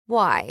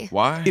Why?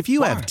 Why? If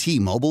you have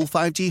T-Mobile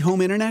 5G home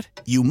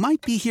internet, you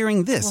might be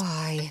hearing this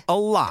Why? a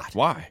lot.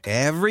 Why?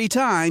 Every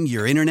time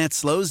your internet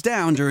slows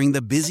down during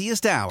the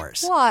busiest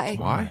hours. Why?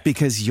 Why?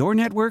 Because your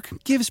network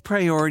gives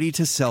priority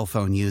to cell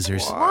phone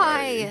users.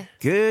 Why?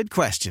 Good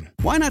question.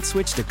 Why not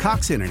switch to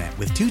Cox Internet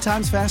with 2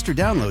 times faster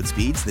download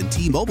speeds than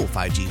T-Mobile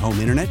 5G home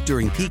internet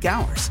during peak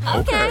hours?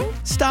 Okay.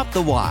 Stop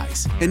the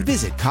whys and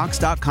visit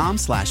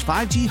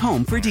cox.com/5G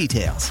home for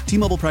details.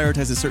 T-Mobile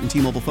prioritizes certain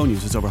T-Mobile phone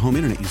users over home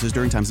internet users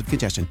during times of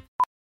congestion.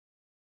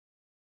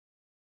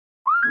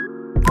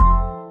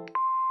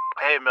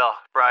 Hey, Mel,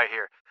 Bri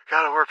here.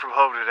 Gotta work from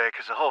home today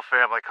because the whole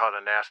family caught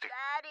a nasty.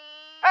 Daddy!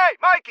 Hey,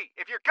 Mikey,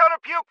 if you're gonna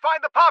puke,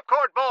 find the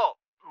popcorn bowl!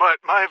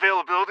 But my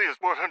availability is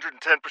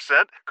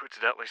 110%.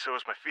 Coincidentally, so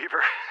is my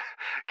fever.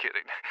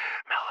 Kidding.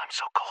 Mel, I'm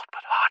so cold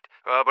but hot.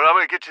 But I'm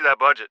gonna get you that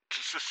budget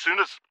just as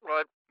soon as...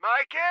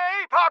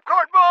 Mikey,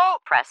 popcorn bowl!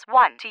 Press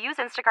 1 to use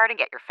Instacart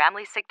and get your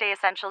family's sick day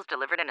essentials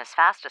delivered in as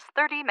fast as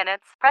 30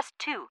 minutes. Press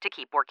 2 to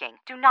keep working.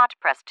 Do not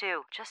press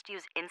 2. Just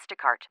use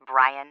Instacart,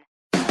 Brian.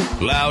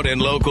 Loud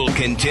and Local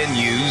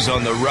continues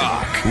on The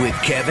Rock with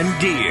Kevin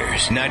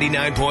Deers,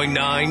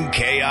 99.9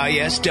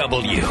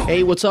 KISW.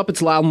 Hey, what's up?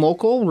 It's Loud and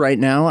Local. Right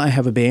now, I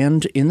have a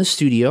band in the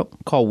studio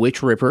called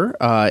Witch Ripper,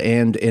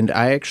 and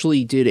I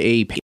actually did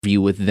a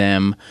pay-per-view with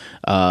them,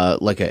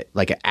 like a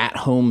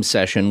at-home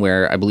session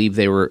where I believe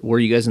they were. Were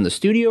you guys in the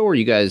studio, or were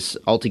you guys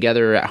all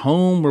together at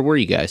home? Where were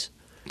you guys?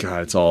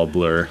 God, it's all a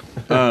blur.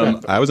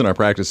 I was in our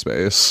practice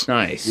space.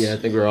 Nice. Yeah, I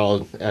think we're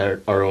all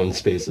at our own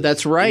spaces.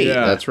 That's right.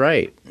 Yeah. That's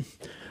right.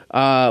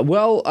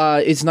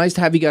 It's nice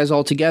to have you guys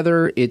all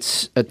together.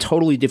 It's a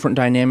totally different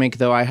dynamic,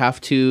 though. I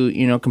have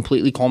to,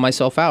 completely call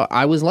myself out.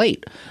 I was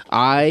late.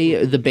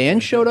 The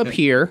band showed up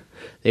here.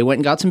 They went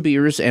and got some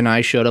beers, and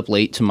I showed up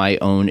late to my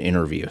own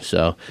interview.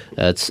 So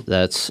that's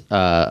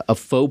a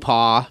faux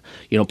pas,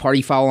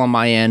 party foul on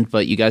my end.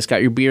 But you guys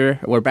got your beer.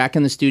 We're back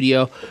in the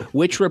studio.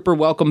 Witch Ripper,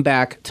 welcome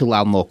back to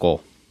Loud and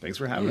Local. Thanks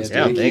for having us.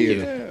 Yeah, thank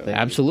you.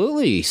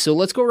 Absolutely. So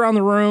let's go around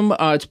the room.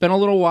 It's been a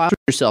little while.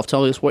 Yourself,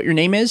 tell us what your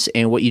name is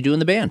and what you do in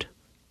the band.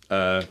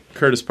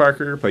 Curtis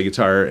Parker, play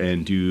guitar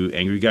and do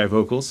angry guy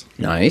vocals.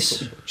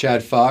 Nice.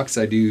 Chad Fox,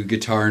 I do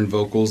guitar and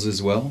vocals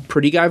as well.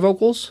 Pretty guy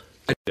vocals?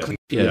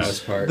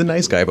 Yes. Part. The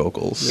nice guy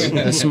vocals.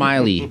 The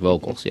smiley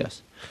vocals,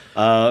 yes.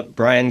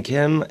 Brian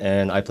Kim,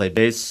 and I play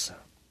bass.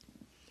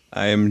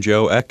 I am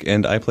Joe Eck,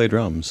 and I play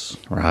drums.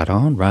 Right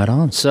on, right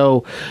on.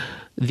 So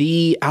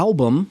the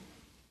album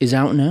is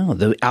out now.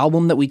 The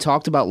album that we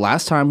talked about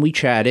last time we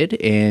chatted,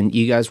 and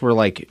you guys were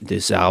like,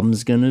 this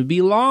album's going to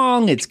be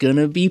long. It's going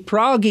to be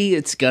proggy.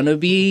 It's going to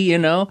be,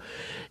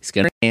 it's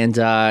going to, and,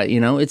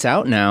 it's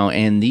out now.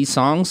 And these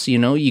songs,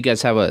 you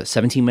guys have a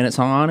 17-minute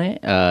song on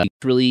it. You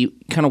really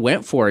kind of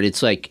went for it.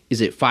 It's like,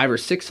 is it 5 or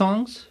 6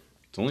 songs?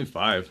 It's only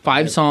 5.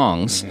 5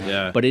 songs.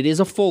 Yeah. But it is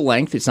a full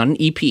length. It's not an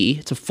EP.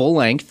 It's a full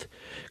length.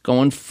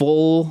 Going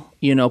full,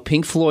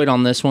 Pink Floyd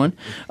on this one.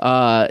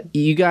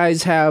 You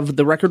guys have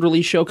the record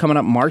release show coming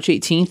up March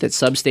 18th at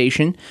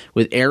Substation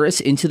with Eris,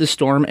 Into the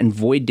Storm, and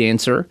Void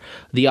Dancer.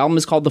 The album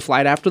is called The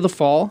Flight After the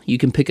Fall. You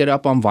can pick it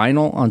up on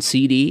vinyl, on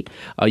CD.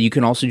 You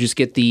can also just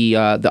get the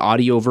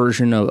audio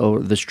version or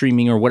the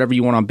streaming or whatever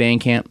you want on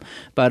Bandcamp.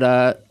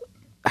 But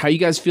how you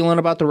guys feeling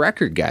about the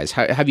record, guys?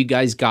 Have you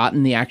guys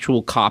gotten the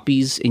actual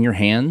copies in your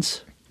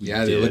hands?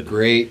 Yeah, they look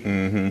great.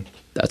 Mm-hmm.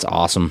 That's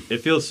awesome. It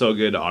feels so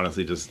good to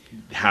honestly just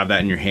have that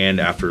in your hand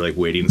after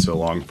waiting so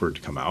long for it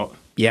to come out.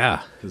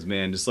 Yeah. Because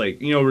man, just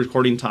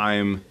recording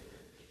time,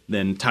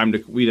 then time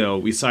to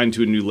we signed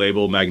to a new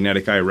label,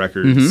 Magnetic Eye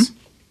Records.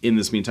 In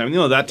this meantime,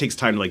 that takes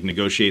time to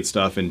negotiate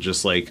stuff and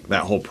just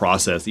that whole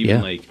process.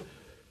 Even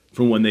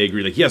from when they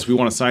agreed, yes, we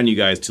want to sign you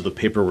guys till the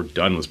paperwork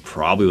done was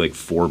probably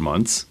 4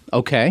 months.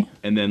 Okay.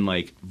 And then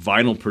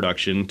vinyl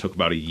production took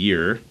about a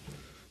year.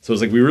 So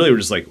it was we really were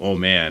just oh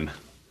man,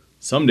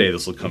 someday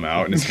this will come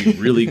out and it's going to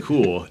be really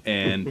cool.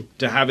 And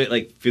to have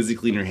it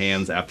physically in your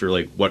hands after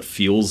what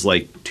feels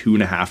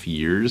 2.5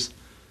 years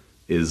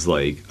is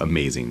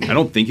amazing. I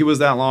don't think it was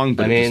that long,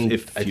 but I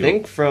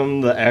think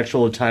from the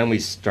actual time we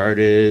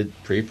started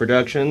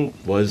pre-production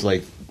was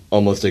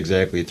almost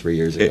exactly 3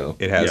 years ago.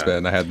 It has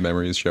been. I had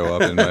memories show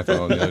up in my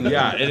phone.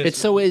 Yeah, It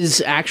so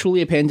is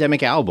actually a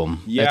pandemic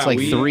album. Yeah,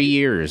 that's 3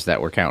 years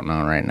that we're counting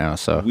on right now.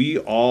 So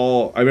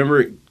I remember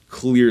it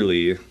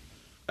clearly.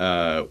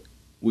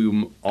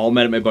 We all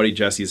met at my buddy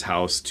Jesse's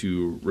house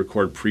to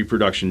record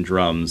pre-production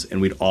drums,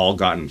 and we'd all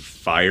gotten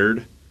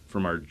fired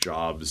from our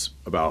jobs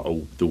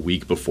about the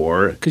week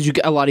before. Because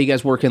a lot of you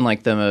guys work in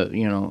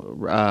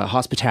the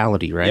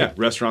hospitality, right? Yeah,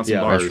 restaurants and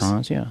bars.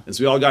 Restaurants, yeah. And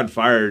so we all got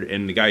fired,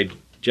 and the guy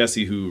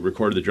Jesse who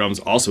recorded the drums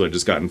also had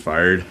just gotten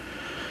fired.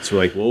 So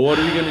we're well, what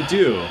are we gonna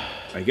do?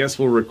 I guess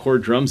we'll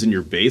record drums in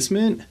your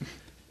basement.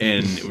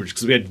 And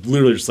because we had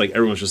literally just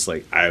everyone was just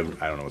I don't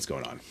know what's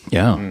going on.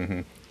 Yeah.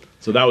 Mm-hmm.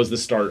 So that was the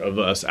start of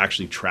us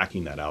actually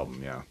tracking that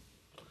album. Yeah,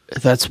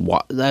 that's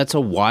a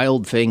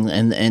wild thing,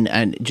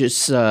 and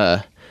just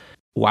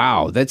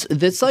wow, that's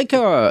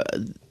a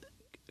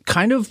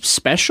kind of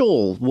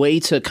special way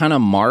to kind of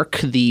mark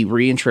the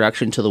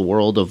reintroduction to the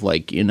world of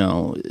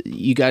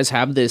you guys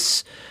have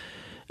this.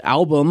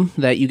 album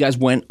that you guys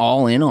went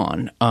all in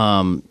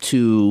on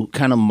to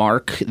kind of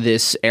mark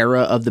this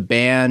era of the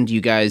band.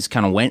 You guys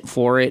kind of went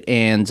for it,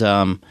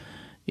 and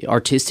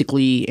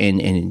artistically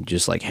and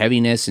just like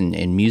heaviness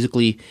and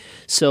musically.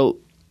 So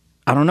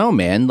I don't know,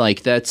 man.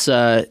 Like that's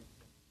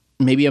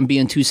maybe I'm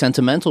being too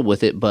sentimental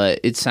with it, but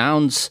it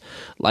sounds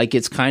like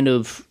it's kind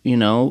of, you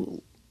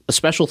know, a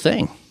special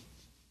thing.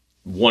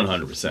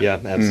 100%. Yeah,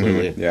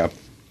 absolutely. Mm-hmm. Yeah.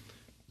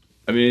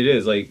 I mean, it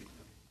is like,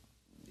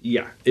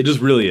 yeah, it just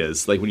really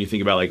is. Like when you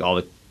think about like all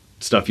the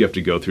stuff you have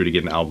to go through to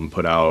get an album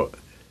put out.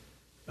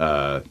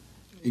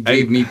 It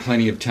gave me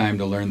plenty of time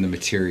to learn the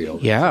material.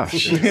 Yeah,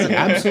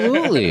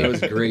 absolutely. That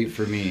was great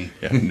for me.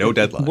 Yeah, no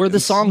deadline. Were the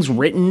songs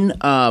written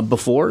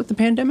before the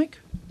pandemic?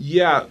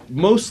 Yeah,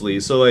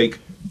 mostly. So like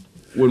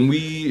when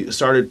we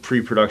started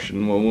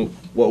pre-production,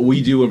 what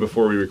we do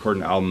before we record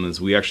an album is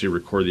we actually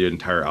record the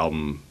entire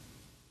album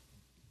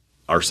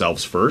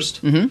ourselves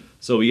first. Mm-hmm.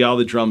 So we got all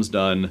the drums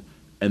done,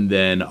 and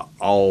then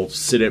I'll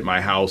sit at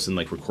my house and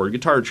like record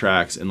guitar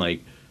tracks, and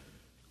like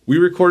we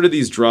recorded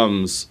these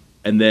drums,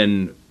 and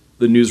then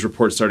the news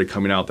reports started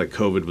coming out that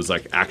COVID was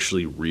like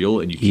actually real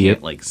and you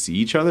can't like see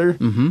each other.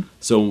 Mm-hmm.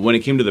 So when it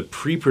came to the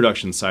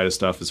pre-production side of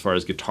stuff, as far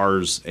as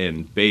guitars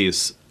and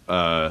bass,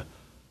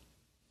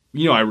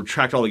 you know, I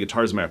tracked all the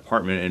guitars in my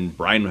apartment, and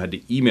Brian had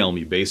to email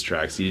me bass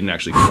tracks. He didn't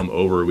actually come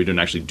over. We didn't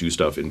actually do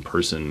stuff in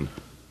person.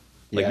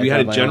 Like we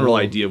had a general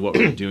idea of what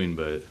we were doing,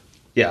 but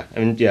yeah, I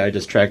mean, yeah, I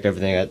just tracked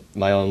everything at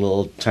my own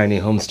little tiny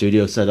home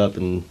studio setup,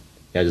 and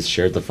I just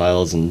shared the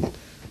files and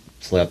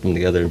slapped them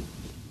together.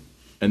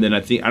 And then I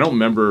don't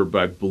remember,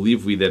 but I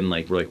believe we then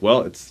like were like,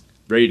 well, it's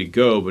ready to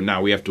go, but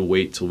now we have to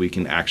wait till we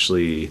can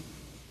actually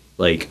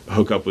like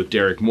hook up with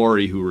Derek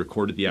Morey, who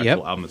recorded the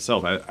actual album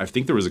itself. I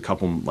think there was a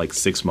couple like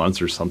 6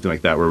 months or something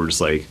like that where we're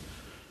just like,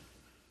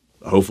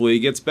 hopefully it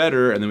gets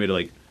better, and then we had to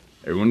like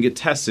everyone get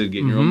tested,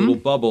 get in your own little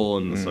bubble,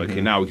 and it's like,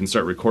 okay, now we can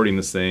start recording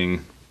this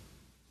thing.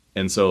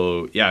 And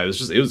so yeah, it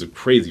was a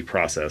crazy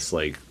process.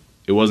 Like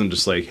it wasn't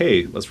just like,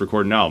 hey, let's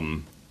record an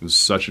album. It was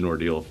such an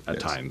ordeal at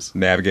times.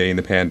 Navigating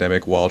the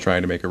pandemic while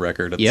trying to make a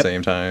record at the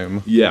same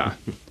time. Yeah.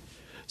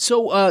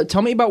 So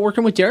tell me about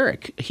working with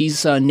Derek.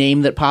 He's a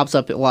name that pops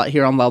up a lot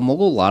here on Loud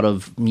Mogul. A lot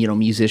of, you know,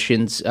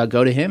 musicians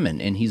go to him,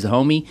 and he's a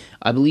homie.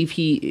 I believe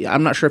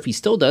I'm not sure if he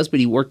still does, but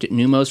he worked at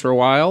Numos for a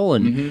while.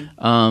 And,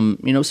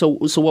 you know, so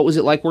what was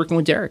it like working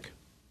with Derek?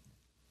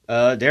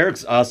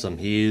 Derek's awesome.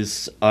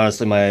 He's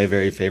honestly my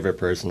very favorite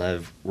person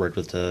I've worked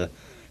with to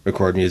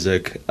record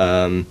music.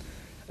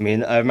 I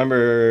mean, I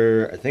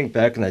remember, I think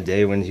back in the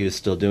day when he was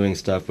still doing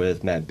stuff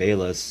with Matt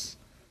Bayless.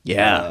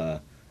 Yeah.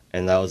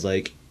 And that was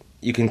like,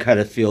 you can kind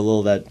of feel a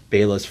little that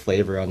Bayless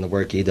flavor on the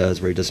work he does,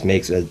 where he just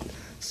makes it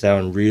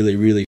sound really,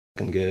 really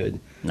fucking good.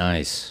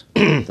 Nice.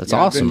 That's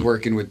awesome. I've been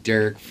working with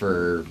Derek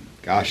for,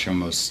 gosh,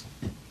 almost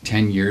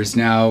 10 years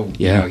now.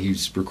 Yeah. You know,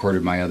 he's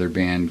recorded my other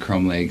band,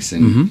 Chrome Lakes,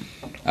 and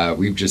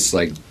we've just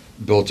like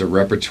built a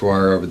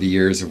repertoire over the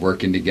years of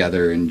working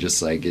together, and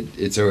just like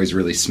it's always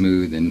really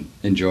smooth and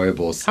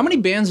enjoyable. So, how many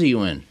bands are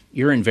you in?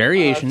 You're in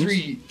Variations.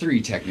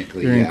 Three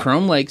technically. You're in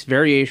Chrome Lakes,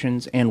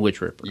 Variations, and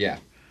Witch Ripper. Yeah.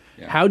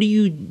 How do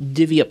you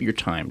divvy up your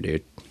time,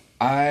 dude?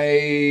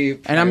 And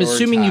I'm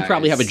assuming you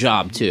probably have a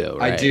job too,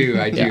 right? I do.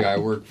 Yeah. I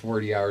work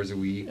 40 hours a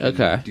week.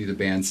 Okay. Do the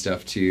band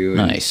stuff too.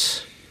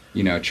 Nice. And,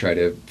 you know, try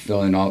to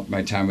fill in all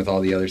my time with all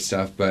the other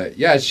stuff. But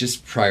yeah, it's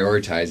just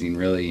prioritizing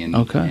really.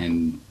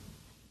 And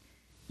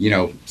you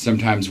know,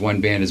 sometimes one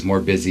band is more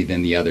busy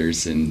than the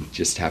others, and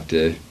just have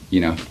to,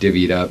 you know,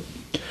 divvy it up.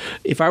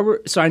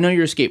 So I know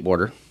you're a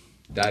skateboarder.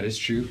 That is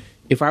true.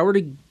 If I were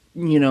to,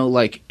 you know,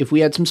 like if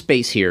we had some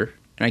space here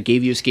and I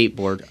gave you a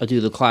skateboard, I'll do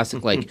the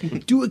classic,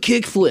 like, do a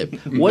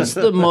kickflip. What's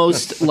the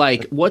most,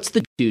 like, what's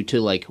the do to,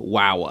 like,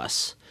 wow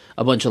us?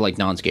 A bunch of, like,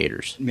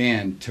 non-skaters.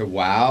 Man, to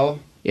wow?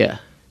 Yeah.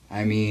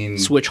 I mean...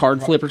 Switch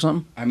hard flip or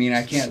something? I mean,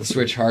 I can't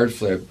switch hard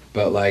flip,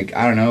 but, like,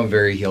 I don't know,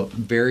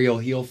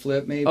 varial heel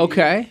flip, maybe?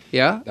 Okay,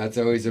 yeah. That's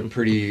always a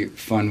pretty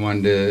fun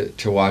one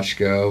to watch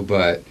go,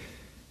 but...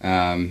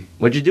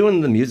 What'd you do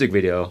in the music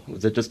video?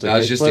 Was it just a That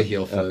was just a flip?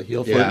 heel flip.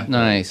 Heel flip? Yeah.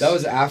 Nice. That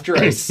was after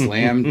I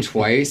slammed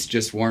twice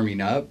just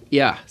warming up.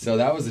 Yeah. So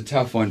that was a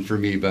tough one for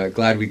me, but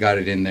glad we got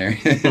it in there.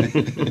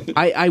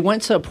 I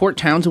went to Port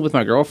Townsend with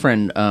my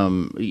girlfriend,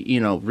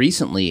 you know,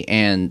 recently,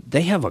 and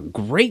they have a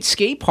great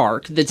skate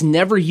park that's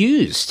never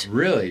used.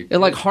 Really? And,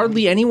 like,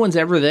 hardly anyone's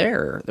ever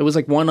there. There was,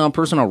 like, one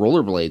person on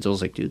rollerblades. I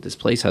was like, dude, this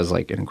place has,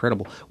 like, an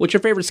incredible... What's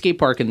your favorite skate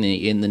park in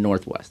the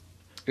Northwest?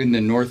 In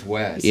the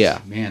Northwest? Yeah.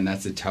 Man,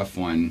 that's a tough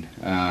one.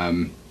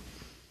 I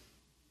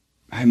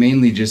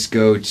mainly just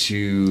go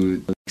to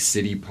the Lake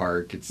City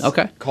Park. It's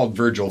called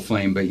Virgil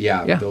Flame, but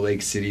yeah, the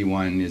Lake City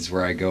one is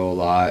where I go a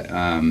lot.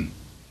 And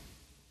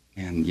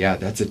yeah,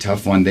 that's a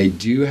tough one. They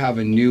do have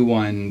a new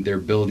one they're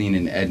building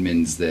in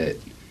Edmonds that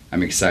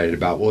I'm excited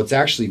about. Well, it's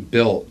actually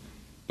built,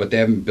 but they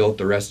haven't built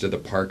the rest of the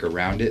park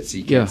around it, so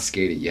you can't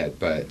skate it yet.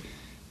 But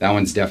that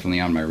one's definitely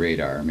on my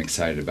radar. I'm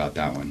excited about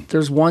that one.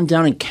 There's one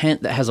down in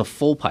Kent that has a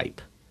full pipe.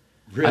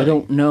 Really? I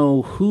don't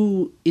know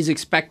who is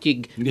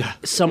expecting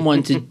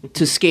someone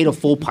to skate a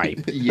full pipe.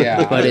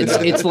 Yeah. But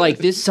it's like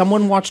this.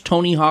 Someone watched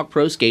Tony Hawk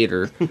Pro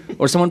Skater,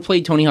 or someone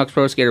played Tony Hawk's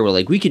Pro Skater. We're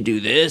like, we could do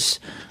this.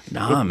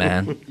 Nah,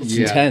 man. It's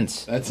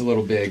intense. That's a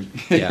little big.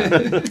 Yeah.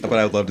 But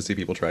I'd love to see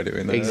people try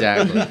doing that.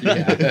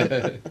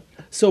 Exactly.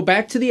 So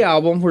back to the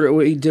album.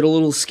 We did a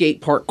little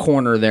skate park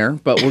corner there,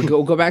 but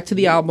we'll go back to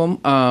the album.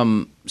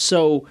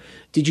 So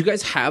did you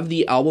guys have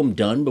the album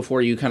done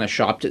before you kind of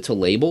shopped it to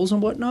labels and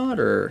whatnot?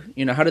 Or,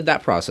 how did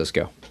that process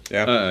go?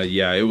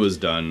 Yeah, it was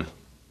done.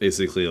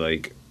 Basically,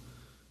 like,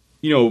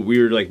 we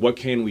were like, what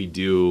can we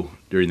do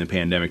during the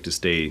pandemic to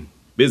stay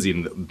busy?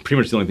 And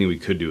pretty much the only thing we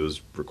could do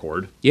was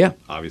record. Yeah.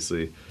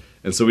 Obviously.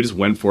 And so we just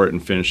went for it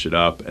and finished it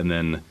up. And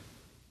then,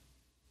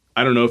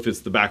 I don't know if it's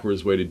the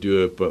backwards way to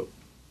do it, but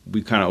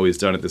we kind of always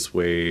done it this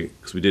way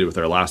because we did it with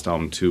our last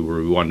album too, where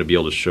we wanted to be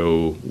able to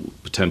show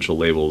potential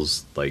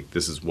labels like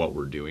this is what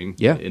we're doing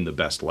in the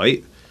best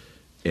light.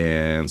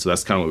 And so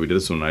that's kind of what we did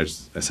this one. I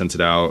sent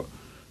it out,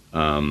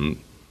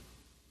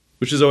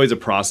 which is always a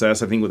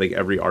process. I think with like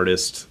every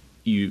artist,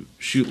 you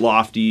shoot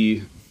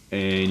lofty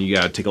and you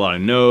got to take a lot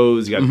of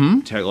no's. You got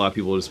to tag a lot of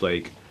people just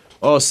like,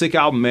 oh, sick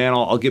album, man.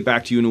 I'll get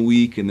back to you in a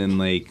week. And then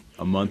like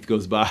a month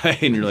goes by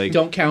and you're like,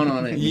 don't count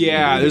on it.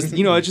 Yeah, there's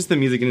it's just the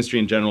music industry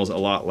in general is a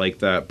lot like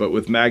that. But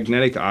with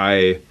Magnetic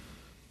Eye,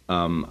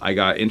 I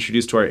got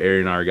introduced to our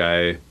A&R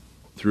guy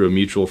through a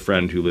mutual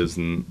friend who lives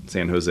in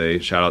San Jose.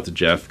 Shout out to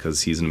Jeff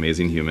because he's an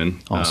amazing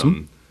human.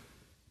 Awesome.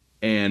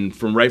 And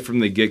from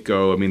the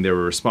get-go, I mean, they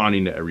were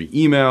responding to every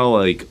email.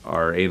 Like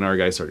our A&R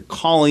guy started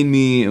calling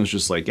me and was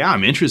just like, yeah,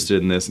 I'm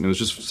interested in this. And it was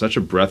just such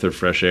a breath of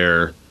fresh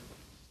air.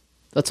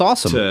 That's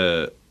awesome.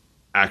 To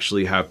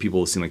actually have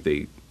people seem like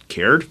they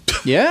cared.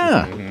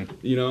 Yeah. I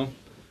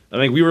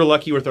think we were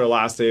lucky with our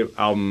last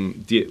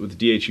album with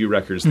DHU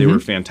Records. They were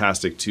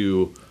fantastic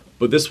too.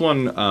 But this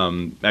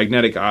one,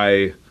 Magnetic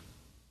Eye,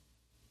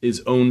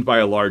 is owned by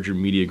a larger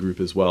media group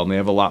as well. And they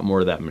have a lot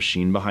more of that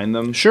machine behind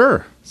them.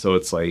 Sure. So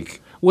it's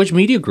like... Which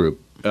media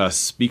group?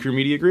 Speaker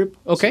Media Group.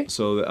 Okay.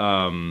 So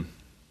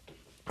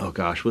oh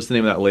gosh, what's the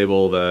name of that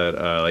label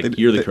that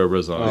Year the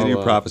Cobra's on? They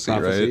do Prophecy,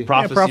 right?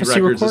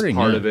 Prophecy Records is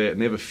part of it.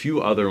 And they have a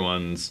few other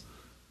ones.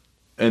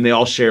 And they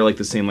all share like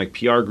the same like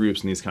PR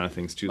groups and these kind of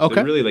things too. So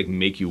they really like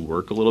make you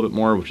work a little bit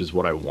more, which is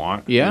what I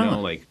want. Yeah.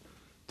 Like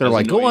they're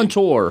like, go on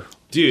tour.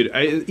 Dude,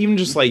 even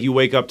just like you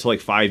wake up to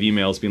like 5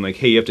 emails being like,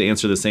 hey, you have to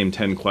answer the same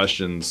 10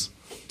 questions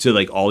to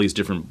like all these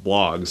different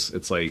blogs.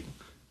 It's like,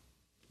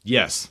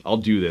 yes, I'll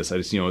do this. I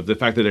just, the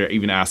fact that they're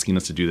even asking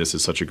us to do this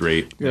is such a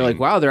great You're like,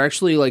 wow, they're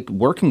actually like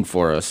working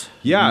for us.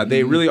 Yeah,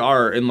 they really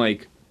are. And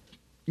like,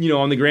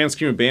 on the grand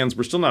scheme of bands,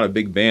 we're still not a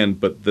big band,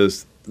 but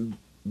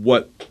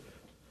what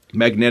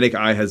Magnetic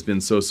Eye has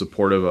been so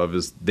supportive of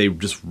is they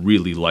just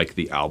really like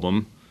the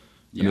album.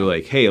 Yeah. And they're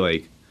like, hey,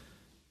 like,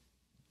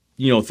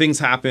 things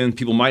happen.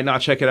 People might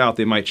not check it out.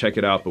 They might check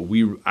it out, but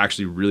we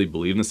actually really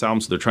believe in this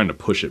album. So they're trying to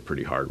push it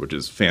pretty hard, which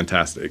is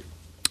fantastic.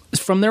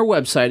 From their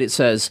website, it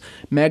says,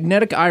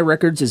 Magnetic Eye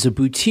Records is a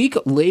boutique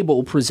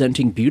label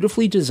presenting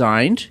beautifully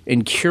designed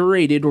and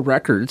curated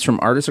records from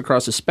artists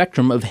across a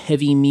spectrum of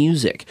heavy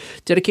music.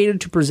 Dedicated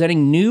to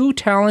presenting new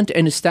talent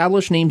and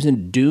established names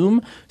in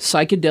doom,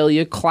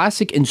 psychedelia,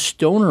 classic, and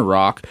stoner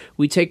rock,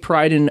 we take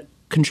pride in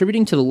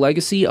contributing to the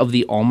legacy of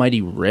the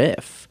almighty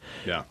riff.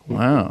 Yeah.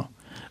 Wow.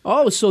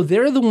 Oh, so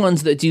they're the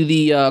ones that do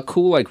the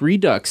cool, like,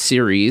 Redux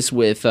series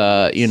with,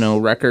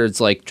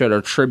 records, like, that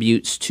are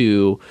tributes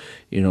to,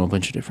 a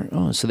bunch of different...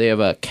 Oh, so they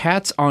have a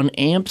Cats on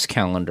Amps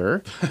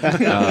calendar.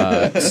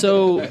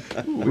 So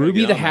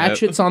Ruby the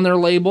Hatchet's on their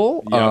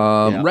label.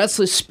 Yep.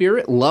 Restless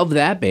Spirit, love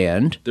that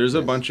band. There's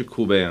a bunch of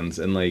cool bands,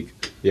 and, like...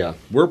 Yeah.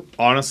 We're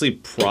honestly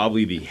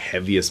probably the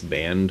heaviest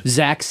band.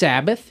 Zach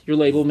Sabbath, your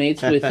label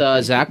mates with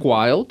Zach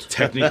Wild.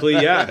 Technically,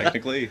 yeah.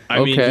 Technically.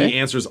 I mean, he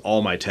answers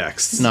all my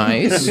texts.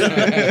 Nice. Like,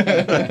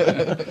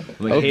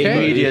 hey,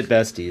 immediate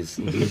besties.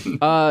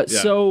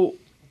 So,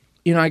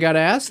 I got to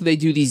ask, they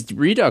do these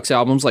Redux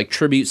albums like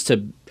tributes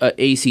to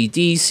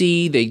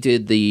AC/DC.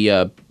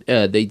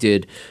 They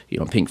did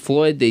Pink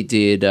Floyd. They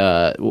did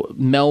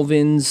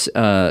Melvin's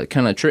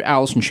kind of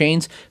Alice in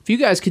Chains. If you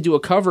guys could do a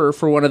cover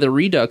for one of the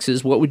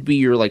Reduxes, what would be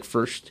your like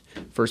first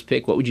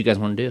pick? What would you guys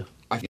want to do?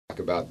 I can talk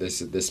about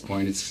this at this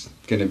point. It's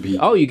gonna be.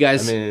 Oh, you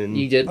guys,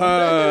 you did.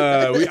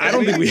 I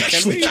don't think we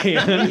actually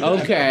can.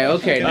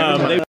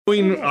 Okay.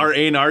 Knowing our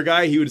A&R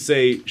guy, he would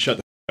say, "Shut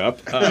the up."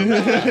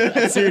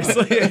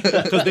 Seriously,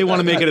 because they want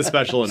to make it a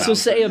special announcement.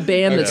 So say a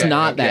band that's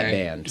not that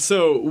band.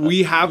 So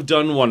we have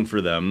done one for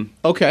them.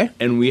 Okay.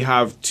 And we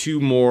have 2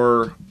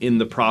 more in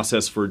the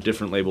process for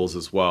different labels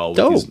as well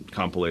with these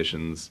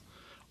compilations.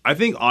 I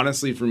think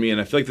honestly for me, and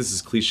I feel like this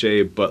is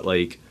cliche, but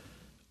like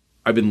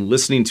I've been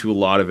listening to a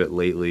lot of it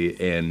lately,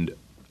 and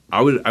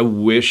I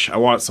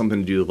want something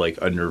to do with like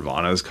a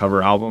Nirvana's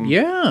cover album.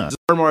 Yeah.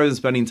 The more I've been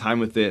spending time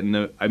with it,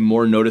 and I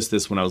more noticed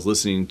this when I was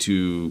listening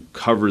to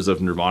covers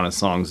of Nirvana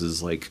songs,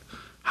 is like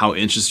how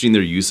interesting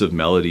their use of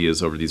melody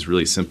is over these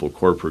really simple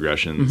chord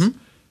progressions. Mm-hmm.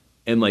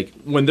 And like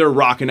when they're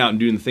rocking out and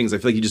doing the things, I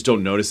feel like you just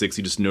don't notice it because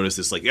you just notice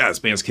this like, yeah, this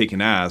band's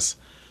kicking ass.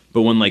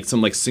 But when like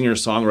some like singer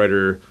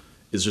songwriter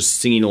is just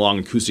singing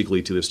along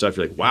acoustically to their stuff,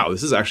 you're like, wow,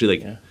 this is actually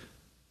like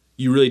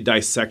you really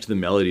dissect the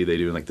melody they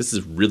do, and like this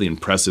is really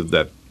impressive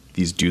that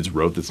these dudes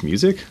wrote this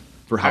music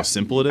for how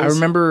simple it is. I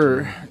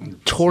remember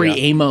Tori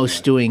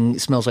Amos doing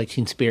 "Smells Like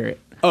Teen Spirit."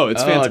 Oh,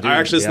 it's fantastic! I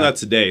actually listened to that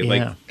today.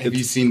 Like, have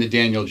you seen the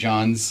Daniel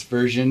Johns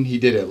version? He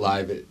did it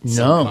live at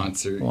some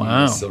concert.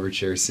 Wow,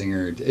 Silverchair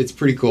singer. It's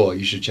pretty cool.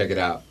 You should check it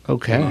out.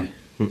 Okay.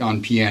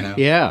 On piano.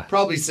 Yeah.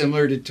 Probably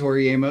similar to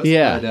Tori Amos,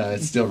 but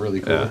it's still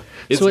really cool.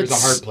 So there's a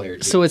harp player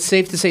too. So it's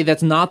safe to say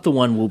that's not the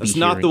one we'll be It's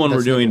not the one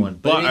we're doing,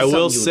 but I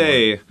will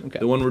say Okay.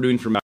 the one we're doing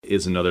for Mac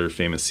is another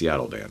famous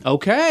Seattle band.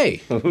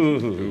 Okay.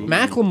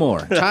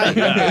 Macklemore. Tight.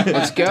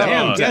 Let's go.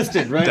 Damn, guessed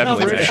it right off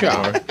Definitely the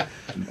shot.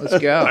 Let's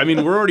go. I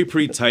mean, we're already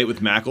pretty tight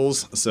with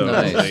Mackles, so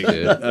Nice, like,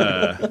 dude.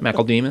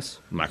 Mackledemus?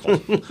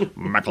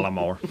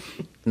 Macklemore.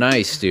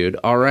 Nice, dude.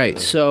 All right.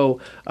 So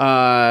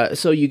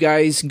you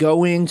guys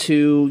go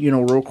into,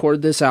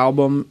 record this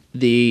album.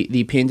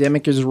 The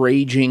pandemic is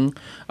raging.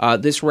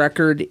 This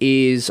record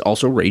is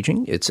also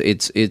raging. It's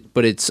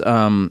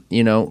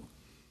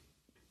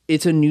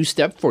it's a new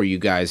step for you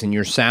guys and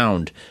your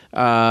sound.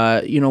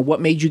 What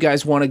made you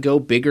guys want to go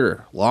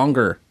bigger,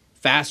 longer,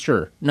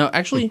 faster? No,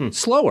 actually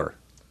slower,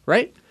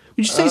 right?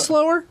 Would you say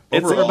slower?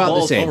 It's Or about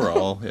the same.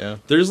 Overall, yeah.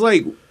 There's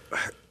like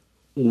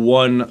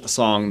one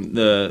song.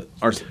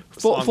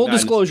 Full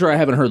disclosure, I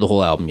haven't heard the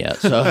whole album yet,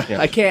 so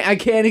I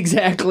can't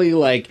exactly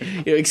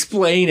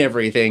explain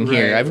everything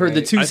here. I've heard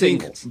the two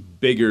singles. Think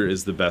bigger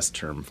is the best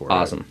term for it.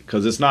 Awesome.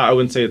 Because it's not. I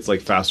wouldn't say it's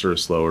like faster or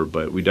slower,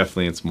 but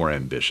it's more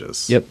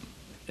ambitious. Yep.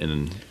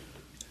 And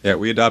yeah,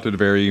 we adopted a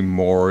very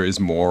more is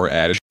more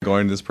attitude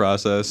going into this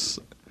process.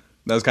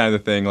 That was kind of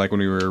the thing, like when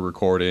we were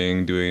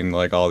recording, doing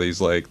like all these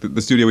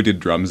the studio we did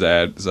drums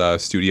at,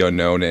 Studio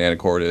Unknown and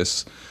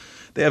Anacortes.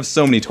 They have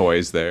so many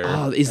toys there.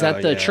 Oh, is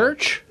that the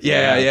church?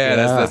 Yeah,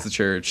 that's the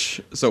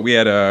church. So we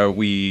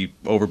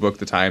overbooked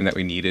the time that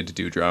we needed to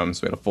do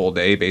drums. We had a full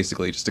day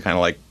basically just to kind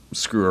of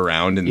screw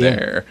around in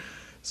there.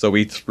 So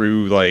we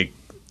threw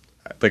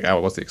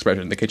what's the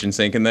expression? The kitchen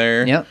sink in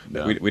there. Yep.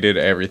 We did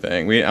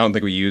everything. I don't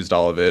think we used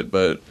all of it,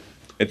 but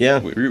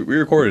we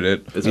recorded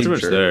it. It's pretty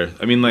much there.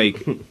 I mean,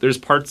 there's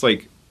parts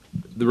the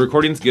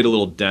recordings get a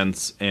little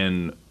dense,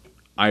 and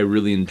I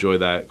really enjoy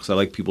that because I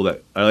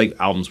like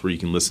albums where you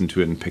can listen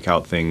to it and pick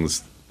out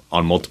things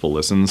on multiple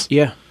listens.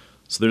 Yeah.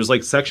 So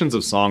there's sections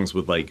of songs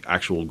with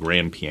actual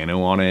grand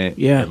piano on it.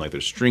 Yeah. And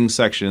there's string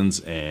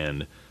sections,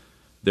 and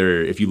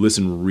if you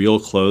listen real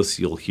close,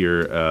 you'll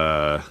hear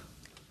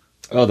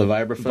the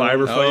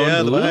vibraphone.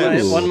 Oh,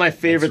 yeah, one of my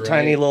favorite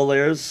tiny little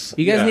layers.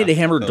 You guys need to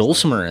hammer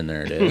dulcimer in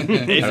there, dude.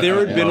 If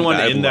there had been one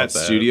in that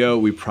studio,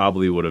 we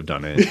probably would have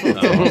done it.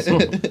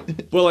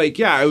 But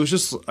it was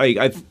just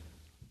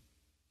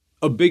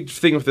a big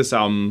thing with this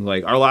album.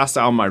 Our last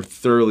album, I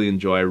thoroughly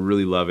enjoy. I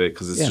really love it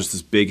because it's just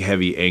this big,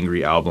 heavy,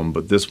 angry album.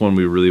 But this one,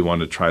 we really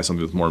wanted to try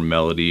something with more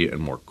melody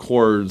and more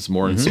chords,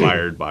 more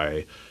inspired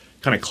by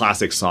kind of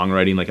classic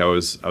songwriting.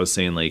 I was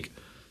saying,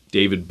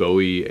 David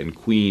Bowie and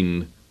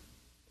Queen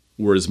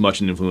were as much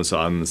an influence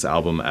on this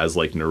album as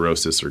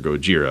Neurosis or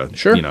Gojira.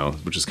 Sure.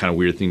 Which is kind of a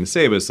weird thing to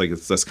say, but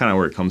that's kind of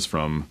where it comes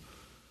from.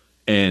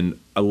 And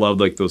I love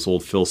those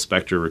old Phil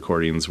Spector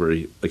recordings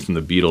where from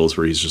the Beatles,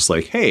 where he's just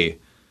hey,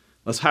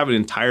 let's have an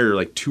entire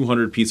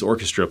 200-piece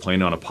orchestra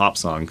playing on a pop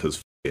song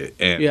because it.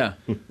 And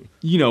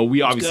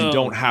we obviously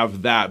don't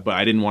have that, but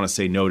I didn't want to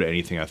say no to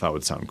anything I thought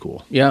would sound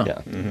cool. Yeah.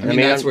 Mm-hmm. I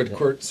mean, that's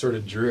what sort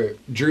of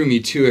drew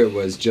me to it,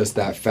 was just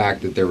that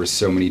fact that there were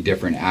so many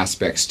different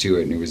aspects to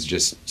it, and it was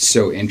just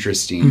so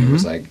interesting. It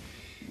was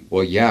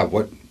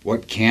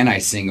what can I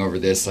sing over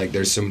this?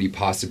 There's so many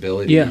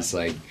possibilities.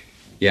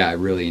 Yeah. I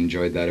really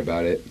enjoyed that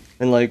about it.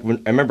 And I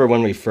remember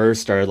when we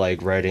first started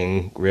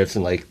writing riffs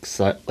and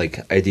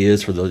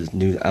ideas for those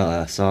new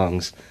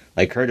songs.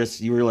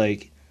 Curtis, you were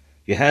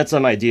you had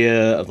some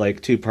idea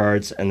of 2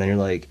 parts, and then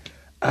you're I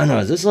don't know,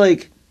 is this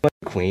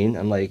Queen?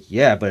 I'm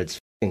yeah, but it's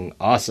f***ing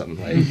awesome.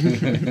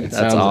 It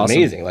sounds awesome.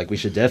 amazing. We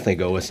should definitely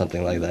go with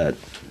something like that.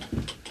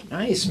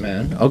 Nice,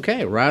 man.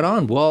 Okay, right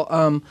on.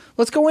 Well,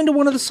 let's go into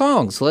one of the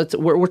songs.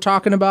 We're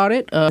talking about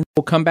it.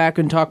 We'll come back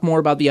and talk more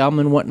about the album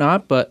and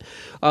whatnot, but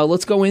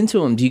let's go into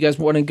them. Do you guys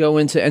want to go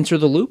into Enter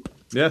the Loop?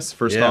 Yes,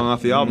 first song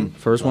off the album.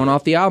 First one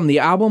off the album. The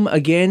album,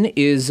 again,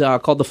 is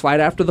called The Flight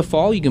After the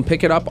Fall. You can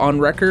pick it up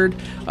on record.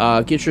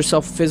 Get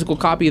yourself a physical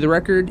copy of the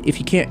record. If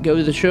you can't go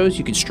to the shows,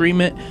 you can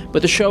stream it.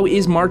 But the show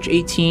is March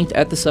 18th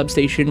at the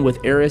Substation with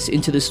Eris,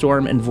 Into the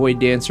Storm, and Void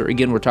Dancer.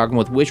 Again, we're talking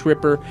with Wish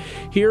Ripper.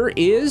 Here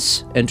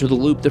is Enter the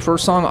Loop, the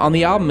first song on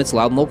the album. It's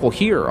Loud and Local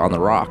here on The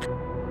Rock.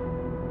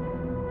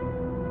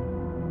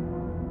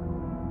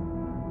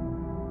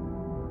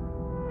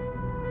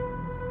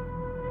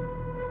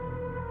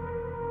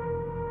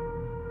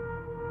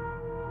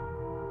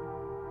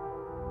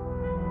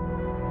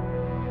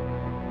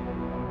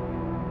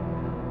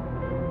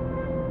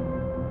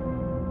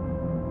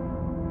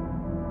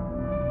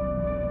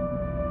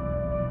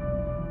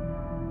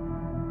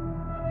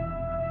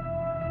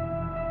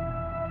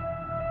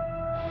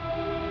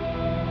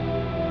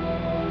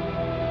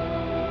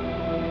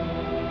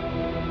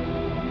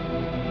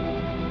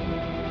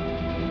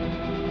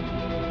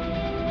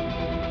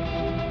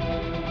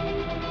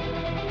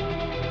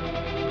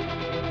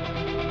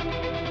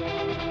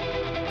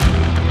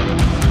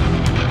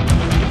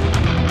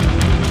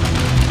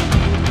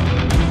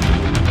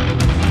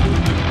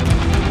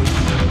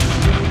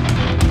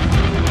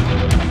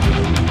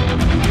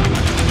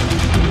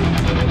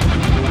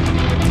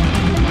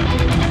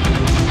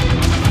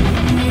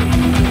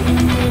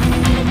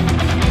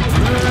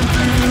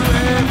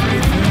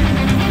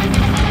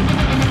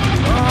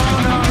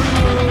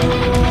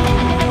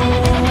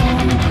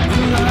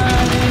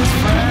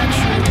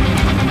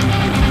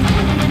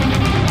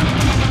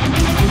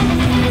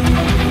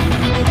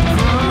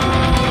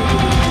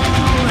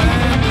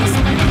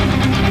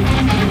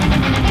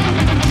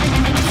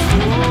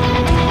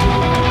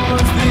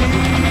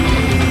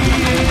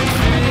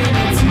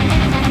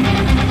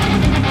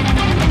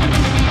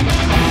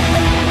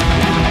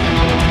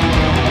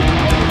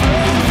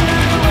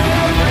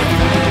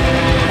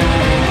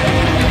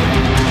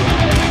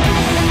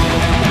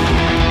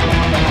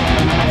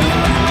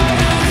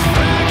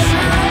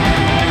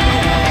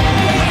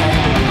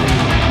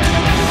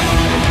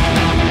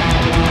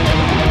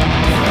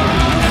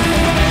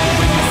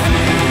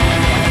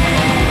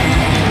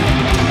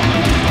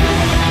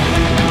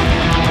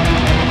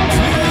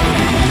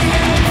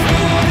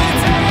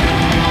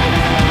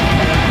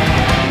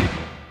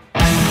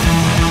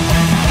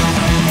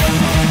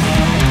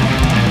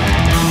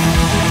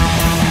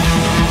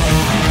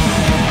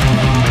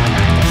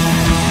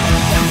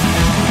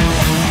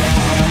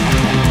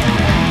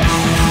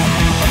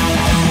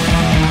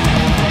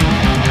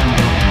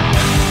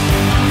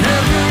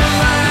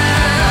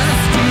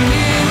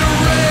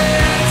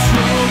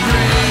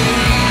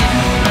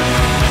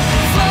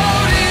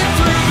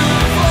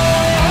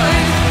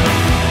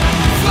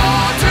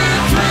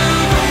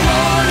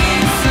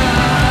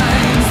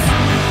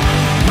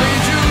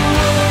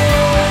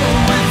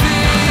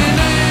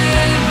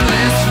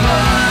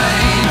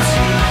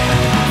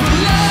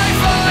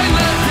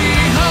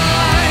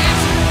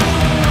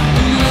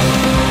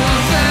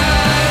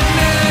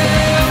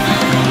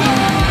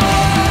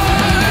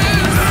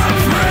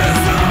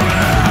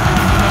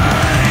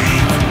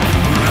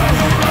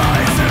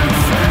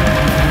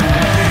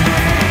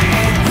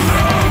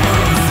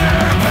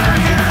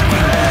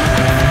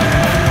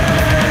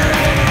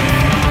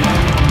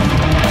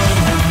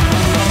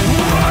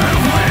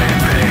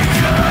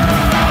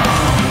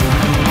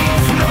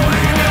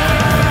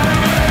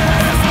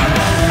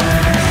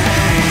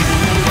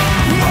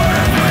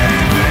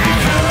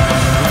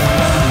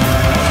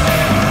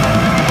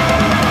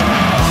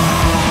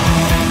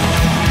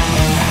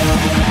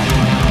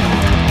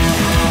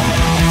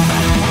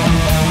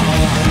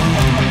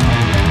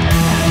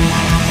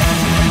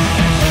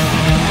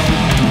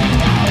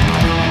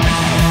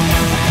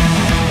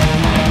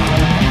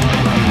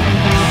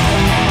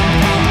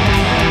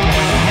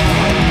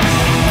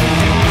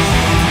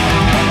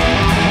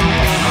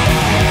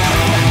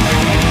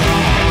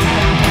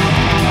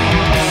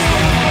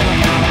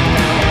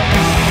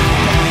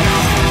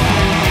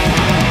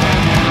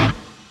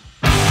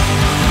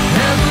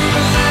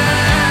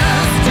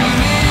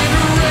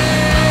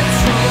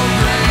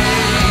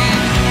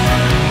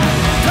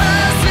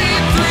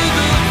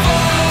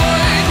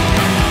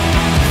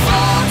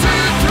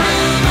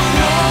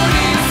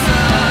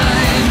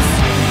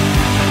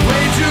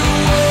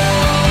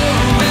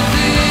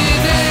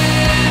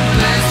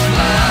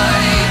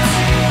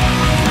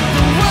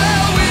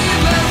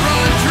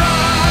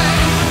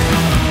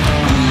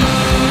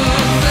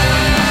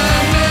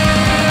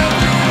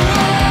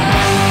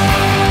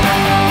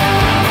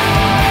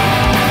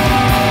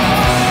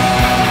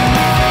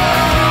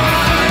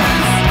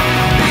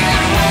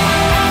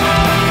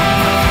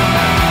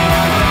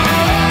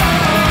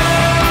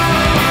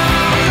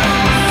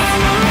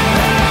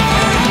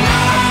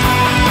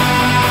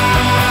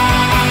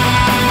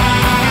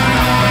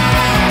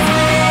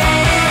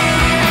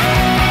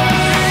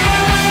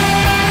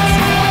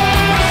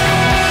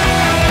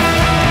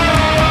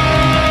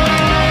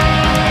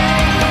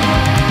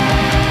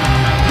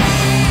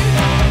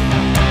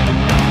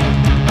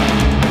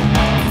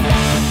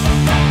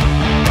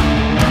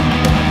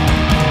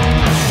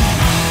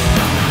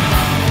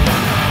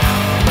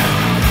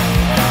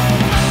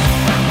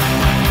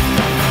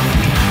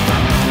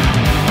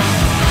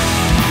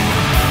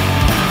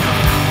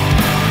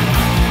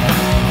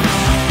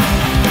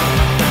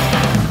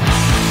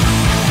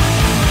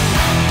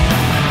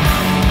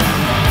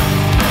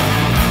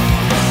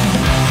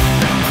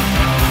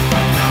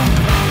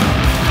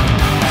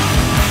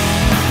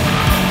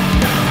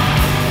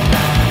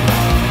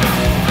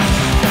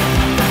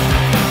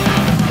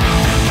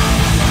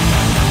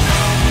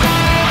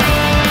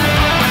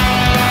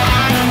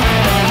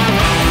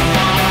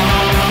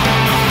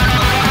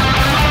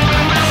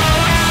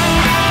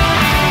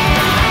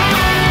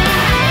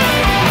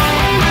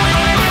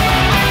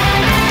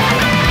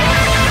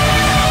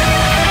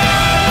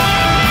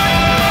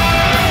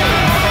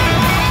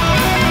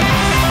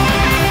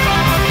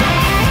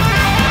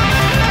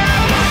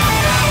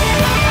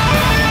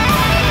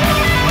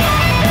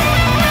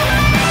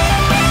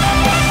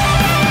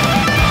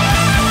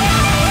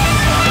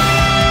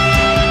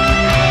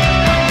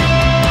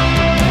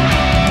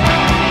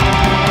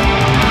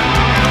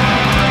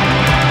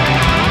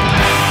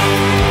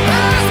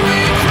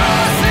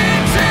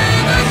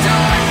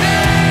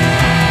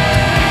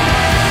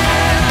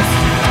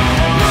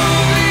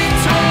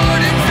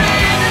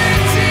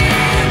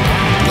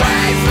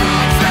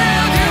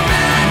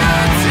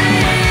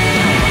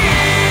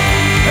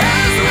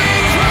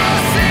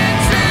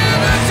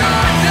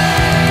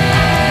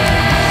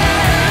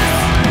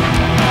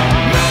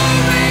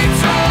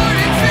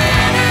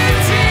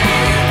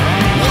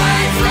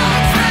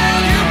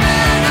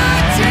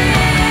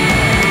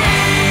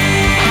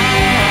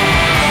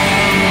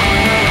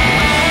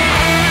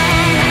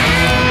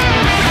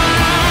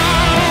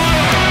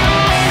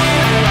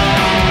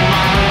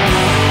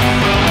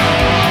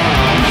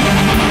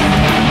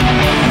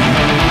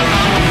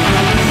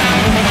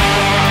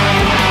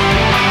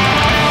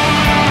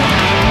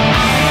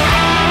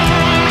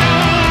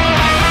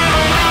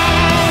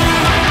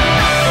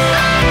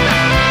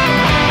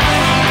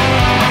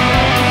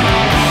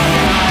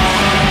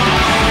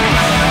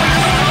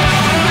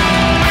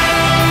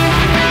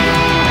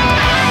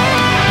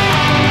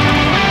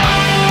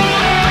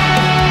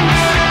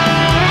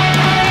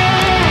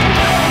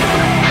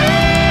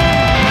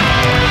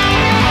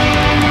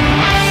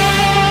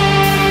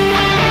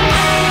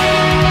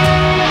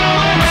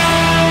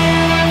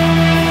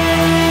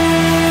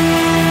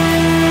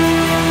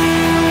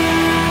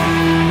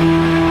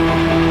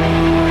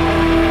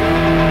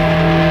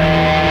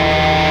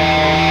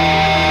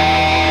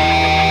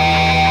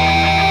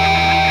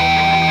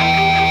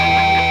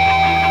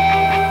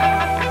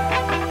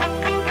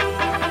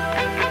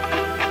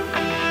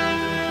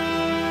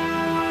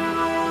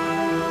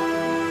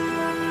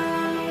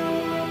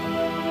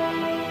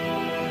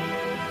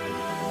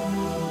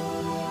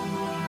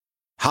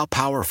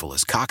 powerful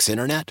is Cox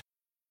Internet?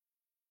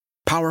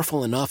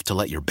 Powerful enough to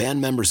let your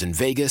band members in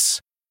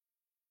Vegas,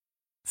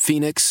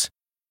 Phoenix,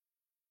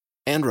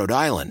 and Rhode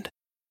Island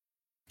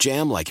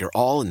jam like you're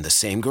all in the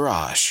same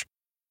garage.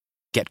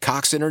 Get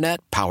Cox Internet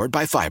powered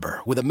by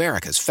fiber with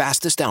America's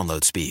fastest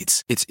download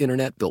speeds. It's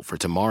internet built for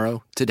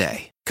tomorrow,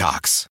 today.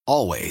 Cox,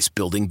 always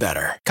building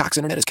better. Cox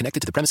Internet is connected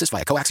to the premises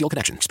via coaxial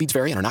connection. Speeds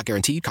vary and are not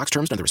guaranteed. Cox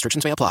terms and other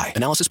restrictions may apply.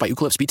 Analysis by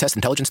Ookla of Speed Test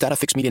Intelligence Data.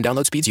 Fixed median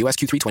download speeds. US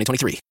Q3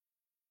 2023.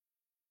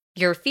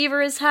 Your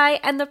fever is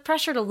high and the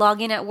pressure to log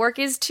in at work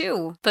is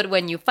too. But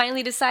when you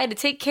finally decide to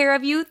take care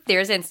of you,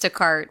 there's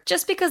Instacart.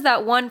 Just because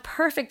that one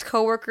perfect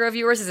coworker of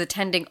yours is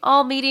attending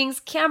all meetings,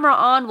 camera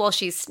on while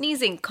she's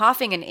sneezing,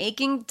 coughing, and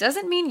aching,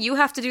 doesn't mean you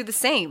have to do the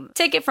same.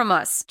 Take it from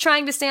us.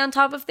 Trying to stay on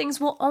top of things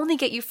will only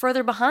get you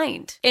further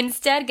behind.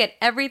 Instead, get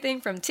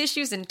everything from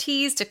tissues and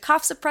teas to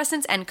cough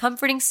suppressants and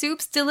comforting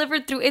soups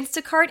delivered through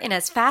Instacart in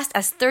as fast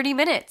as 30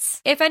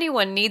 minutes. If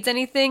anyone needs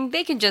anything,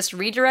 they can just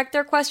redirect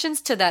their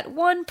questions to that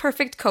one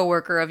perfect coworker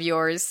of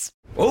yours.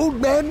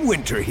 Old Man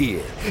Winter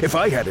here. If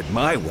I had it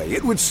my way,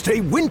 it would stay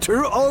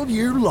winter all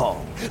year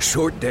long.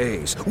 Short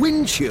days,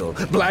 wind chill,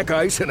 black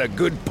ice, and a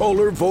good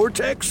polar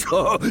vortex.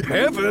 Oh,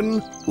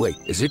 heaven. Wait,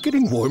 is it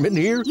getting warm in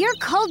here? Your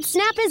cold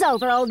snap is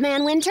over, Old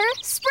Man Winter.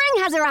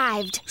 Spring has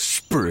arrived.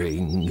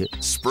 Spring.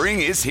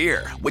 Spring is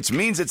here, which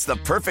means it's the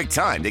perfect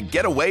time to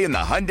get away in the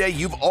Hyundai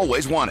you've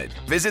always wanted.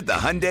 Visit the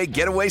Hyundai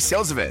Getaway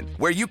Sales Event,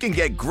 where you can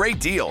get great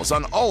deals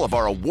on all of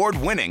our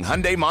award-winning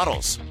Hyundai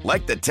models,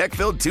 like the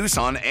tech-filled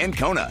Tucson and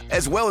Kona,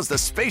 as well as the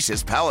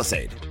spacious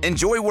Palisade.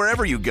 Enjoy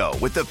wherever you go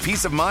with the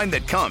peace of mind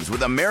that comes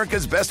with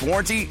America's best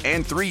warranty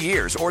and 3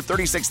 years or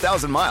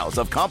 36,000 miles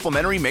of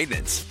complimentary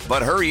maintenance.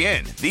 But hurry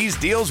in, these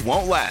deals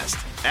won't last.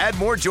 Add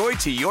more joy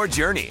to your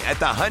journey at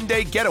the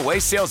Hyundai Getaway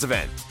Sales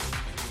Event.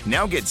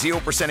 Now get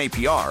 0%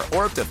 APR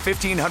or up to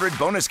 $1,500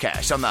 bonus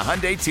cash on the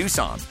Hyundai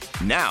Tucson.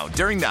 Now,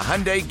 during the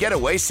Hyundai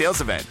Getaway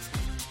Sales Event.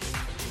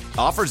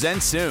 Offers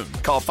end soon.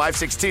 Call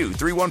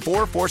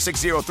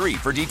 562-314-4603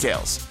 for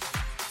details.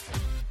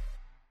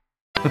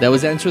 That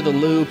was Enter the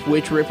Loop,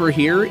 Witch Ripper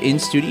here in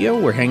studio.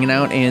 We're hanging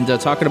out and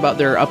talking about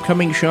their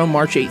upcoming show,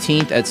 March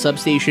 18th at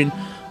Substation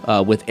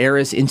with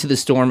Eris, Into the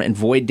Storm, and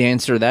Void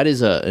Dancer. That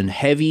is a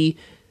heavy,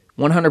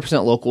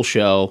 100% local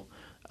show.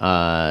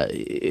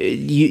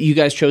 You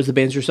guys chose the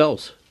bands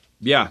yourselves.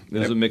 Yeah, it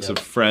was a mix of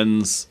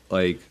friends.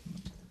 Eris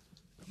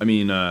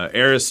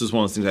is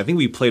one of those things. I think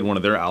we played one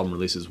of their album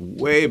releases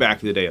way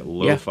back in the day at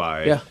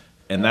Lo-Fi. Yeah.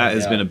 And that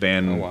has been a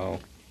band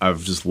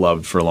I've just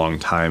loved for a long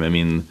time. I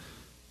mean...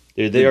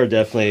 Dude, they are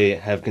definitely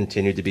have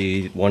continued to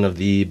be one of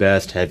the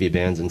best heavy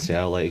bands in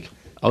Seattle.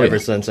 Ever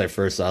since I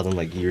first saw them,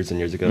 years and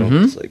years ago.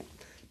 Mm-hmm. It's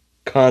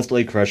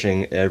constantly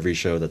crushing every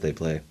show that they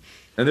play.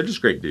 And they're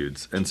just great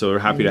dudes. And so we're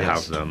happy to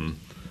have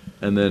them.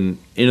 And then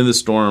Into the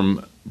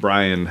Storm,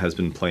 Brian has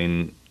been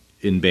playing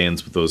in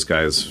bands with those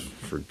guys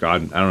for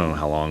God, I don't know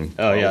how long.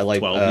 12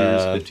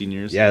 years, 15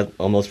 years? Yeah,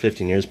 almost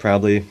 15 years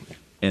probably.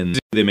 And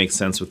they make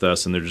sense with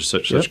us, and they're just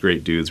such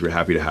great dudes. We're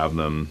happy to have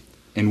them.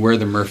 And Where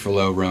the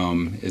Murphylo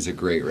Roam is a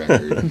great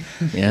record.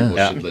 People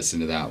should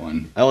listen to that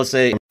one. I will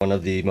say one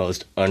of the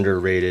most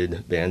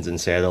underrated bands in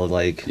Seattle.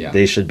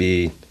 They should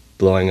be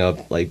blowing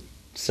up,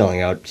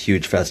 selling out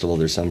huge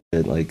festivals or some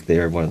shit. They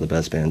are one of the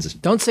best bands.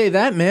 Don't say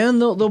that, man.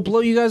 They'll blow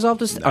you guys off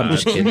the stage. I'm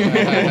just kidding.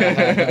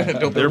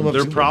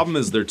 Their problem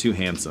is they're too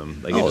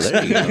handsome. There you go.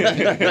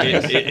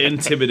 It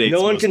intimidates.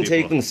 No one can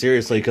take them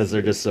seriously because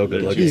they're just so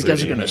good looking. These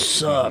guys are gonna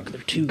suck.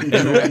 They're too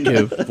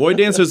attractive. Void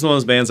Dancer is one of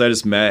those bands I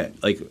just met.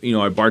 I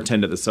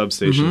bartended at the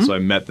Substation, so I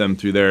met them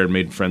through there and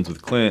made friends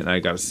with Clint. And I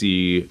got to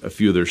see a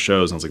few of their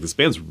shows. And I was like, this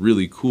band's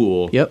really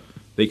cool. Yep.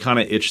 They kind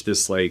of itch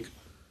this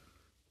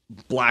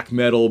black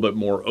metal, but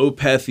more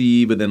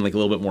Opeth-y, but then a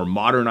little bit more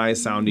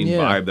modernized sounding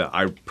vibe that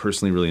I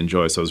personally really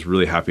enjoy. So I was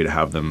really happy to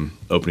have them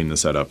opening the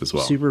set up as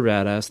well. Super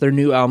badass. Their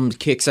new album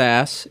kicks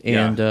ass,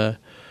 and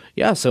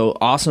so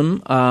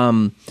awesome.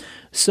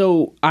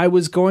 So I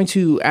was going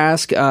to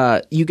ask,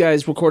 you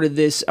guys recorded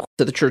this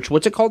at the church.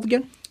 What's it called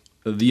again?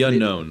 The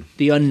Unknown.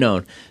 The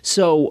Unknown.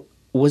 So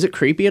was it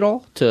creepy at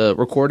all to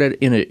record it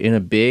in a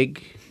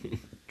big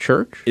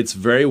church? It's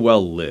very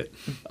well lit.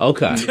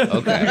 Okay.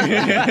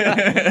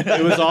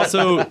 It was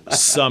also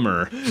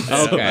summer.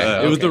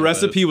 The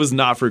recipe was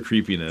not for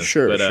creepiness.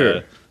 Sure.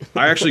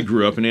 I actually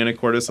grew up in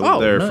Anacortes. I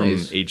lived there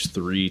from age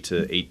 3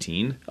 to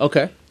 18.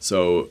 Okay.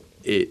 So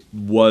it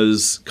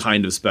was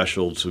kind of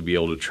special to be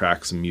able to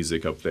track some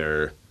music up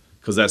there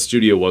because that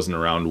studio wasn't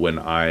around when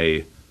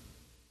I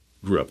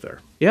grew up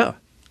there. Yeah.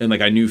 And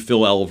I knew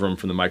Phil Elverum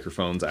from the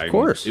Microphones. Of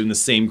course. In the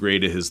same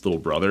grade as his little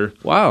brother.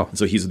 Wow. And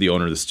so he's the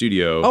owner of the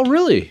studio. Oh,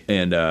 really?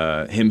 And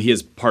he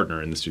is partner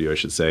in the studio, I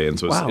should say. And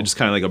so it's just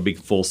kind of a big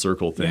full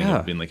circle thing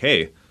of being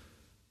hey,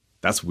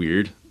 that's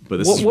weird, but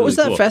this is really What was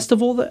that cool.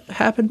 festival that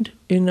happened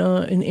in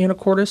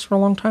Anacortes for a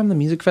long time? The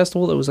music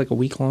festival that was a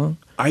week long?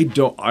 I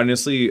don't,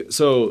 honestly.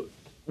 So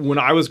when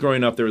I was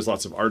growing up, there was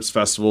lots of arts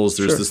festivals.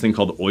 There's this thing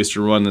called the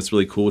Oyster One that's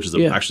really cool, which is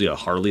actually a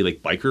Harley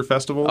biker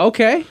festival.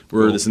 Okay.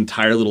 Where this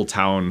entire little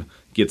town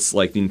gets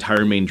like the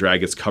entire main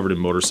drag gets covered in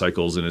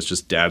motorcycles, and it's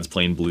just dads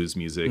playing blues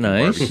music and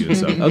Nice. barbecue and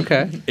stuff.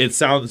 Okay. It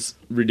sounds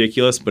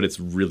ridiculous, but it's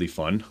really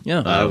fun.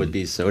 Yeah. I would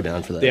be so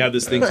down for that. They have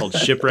this thing called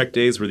Shipwreck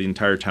Days where the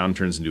entire town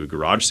turns into a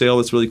garage sale.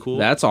 That's really cool.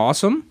 That's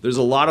awesome. There's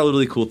a lot of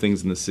really cool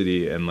things in the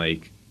city, and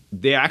like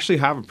they actually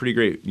have a pretty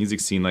great music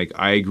scene. Like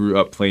I grew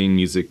up playing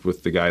music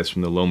with the guys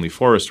from the Lonely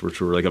Forest,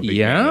 which were like a big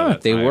band at Yeah,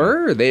 that they time.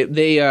 were.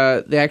 They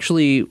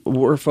actually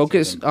were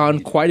focused on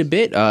quite a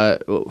bit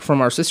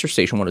from our sister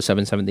station,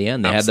 107.7 The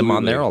End. They had them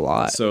on there a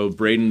lot. So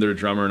Braden, their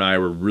drummer, and I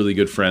were really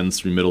good friends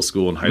through middle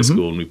school and high Mm-hmm.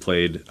 school, and we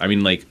played. I mean,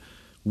 like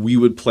we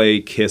would play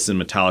Kiss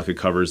and Metallica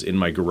covers in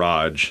my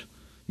garage.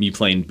 Me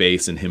playing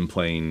bass and him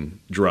playing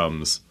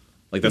drums.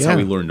 Like that's how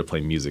we learned to play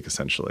music,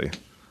 essentially.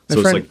 So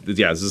it's like,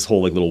 yeah, it's this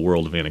whole like little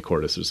world of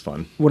Anacortes. It was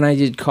fun. When I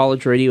did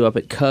college radio up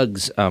at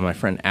Cugs, my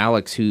friend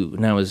Alex, who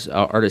now is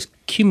artist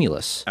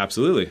Cumulus.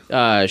 Absolutely.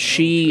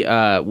 She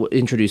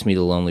introduced me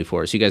to Lonely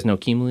Forest. You guys know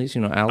Cumulus? You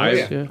know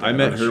Alex? I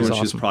met her when she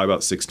was awesome. probably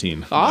about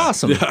 16.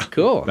 Awesome. Yeah.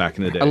 Cool. Back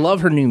in the day. I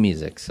love her new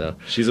music. So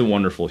she's a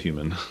wonderful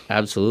human.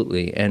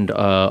 Absolutely. And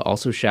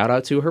also shout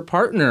out to her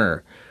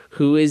partner,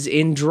 who is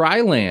in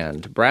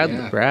Dryland,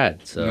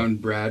 Brad. So Known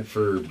Brad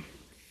for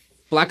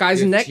Black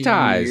Eyes and 15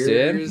 Neckties,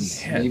 years,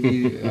 dude.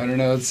 Maybe, I don't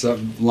know, it's a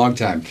long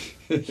time.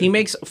 He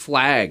makes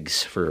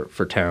flags for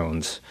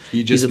towns.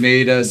 He just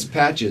made us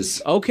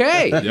patches.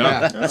 Okay.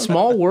 Yeah.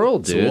 Small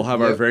world, dude. So we'll have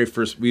our very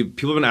first.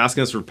 People have been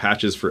asking us for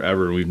patches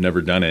forever, and we've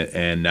never done it.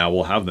 And now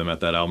we'll have them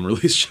at that album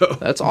release show.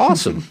 That's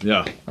awesome.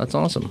 Yeah, that's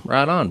awesome.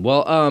 Right on.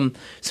 Well,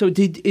 so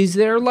is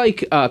there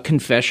like a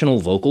confessional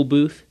vocal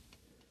booth?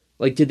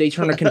 Like, did they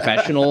turn a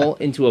confessional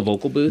into a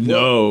vocal booth?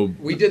 No.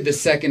 We did the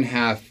second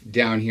half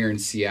down here in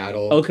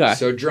Seattle. Okay.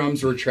 So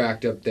drums were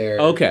tracked up there.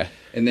 Okay.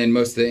 And then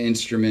most of the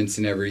instruments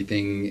and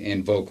everything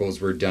and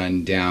vocals were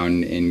done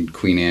down in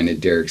Queen Anne at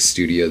Derek's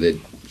studio that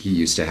he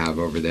used to have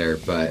over there.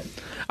 But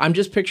I'm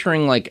just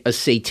picturing like a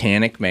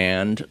satanic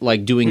band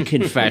like doing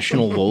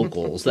confessional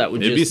vocals. That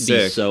would It'd just be be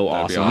sick. so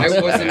That'd be awesome.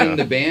 I wasn't in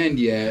the band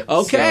yet.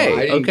 Okay, So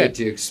I didn't okay. get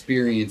to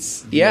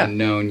experience the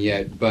unknown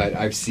yet, but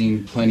I've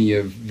seen plenty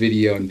of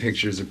video and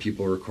pictures of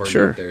people recording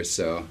Sure. up there,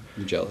 so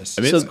I'm jealous.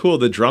 I mean, it's cool.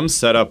 The drums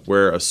set up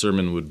where a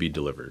sermon would be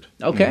delivered.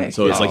 Okay.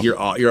 So it's Yeah. like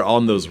you're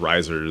on those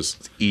risers.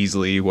 It's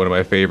easily one of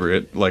my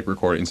favorite like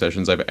recording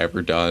sessions I've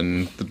ever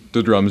done.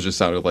 The drums just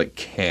sounded like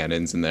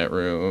cannons in that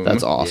room.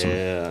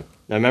 Yeah.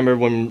 I remember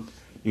when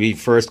we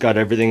first got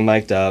everything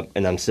mic'd up,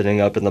 and I'm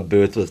sitting up in the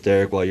booth with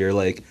Derek while you're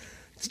like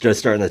just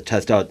starting to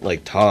test out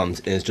like toms,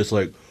 and it's just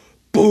like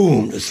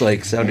boom, just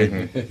like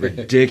sounded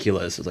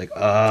ridiculous. It's like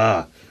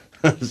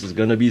this is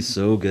gonna be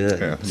so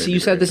good. So you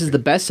said this is the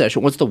best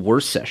session. What's the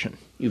worst session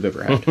you've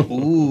ever had?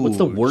 What's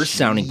the worst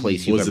sounding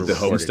place you've Was ever it the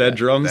recorded Homestead at?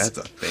 drums? That's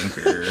a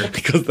thinker.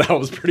 Because that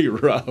was pretty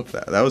rough.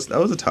 That was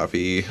a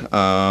toughie.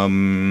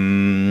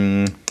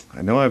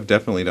 I know I've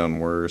definitely done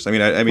worse. I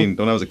mean,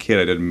 when I was a kid,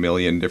 I did a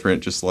million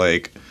different just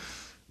like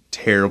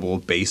terrible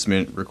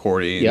basement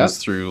recordings Yep.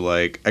 through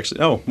like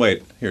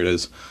here it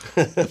is.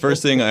 The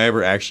first thing I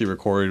ever actually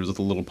recorded was with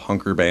a little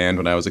punker band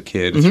when I was a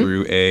kid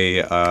through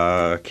a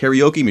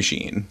karaoke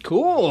machine.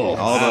 Cool.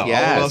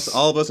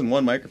 All of us in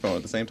one microphone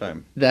at the same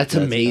time. That's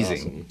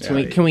amazing.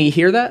 awesome. Can we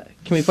hear that?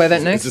 Can we play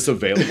that next? Is this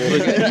available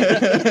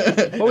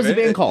again? What was the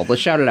band called?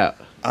 Let's shout it out.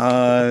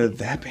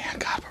 That band,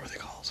 God, what were they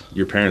called?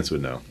 Your parents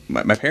would know.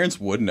 My parents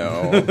would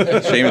know.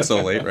 Shame it's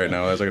so late right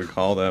now. I was going to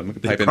call them.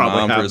 They Type in probably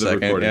mom for have a the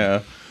second. recording.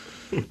 Yeah.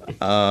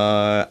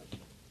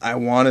 I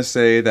want to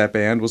say that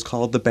band was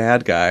called The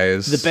Bad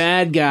Guys. The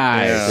Bad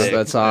Guys. Yeah.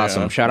 That's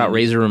awesome. Yeah. Shout out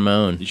Razor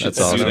Ramon. You should That's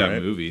see awesome. that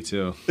right? movie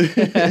too.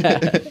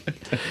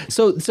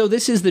 So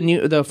this is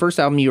the first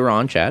album you were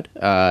on, Chad.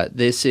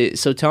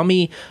 So tell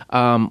me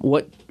how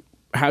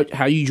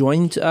you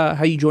joined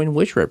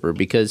Witch Ripper,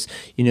 because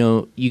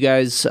you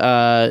guys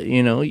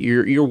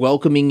you're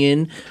welcoming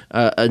in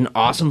an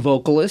awesome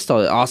vocalist,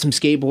 an awesome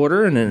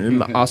skateboarder, and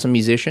an awesome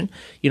musician.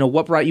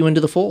 What brought you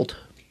into the fold?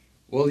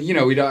 Well,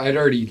 I'd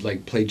already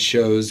like played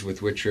shows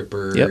with Witch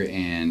Ripper Yep.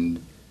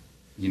 and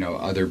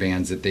other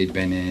bands that they'd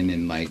been in,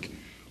 and like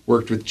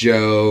worked with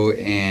Joe,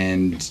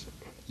 and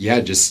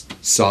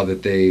just saw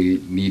that they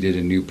needed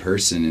a new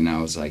person, and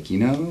I was like,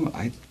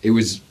 it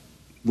was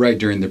right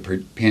during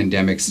the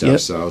pandemic stuff, Yep.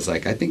 so I was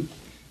like, I think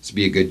this would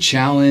be a good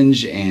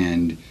challenge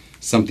and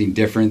something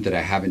different that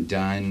I haven't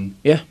done.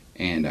 Yeah.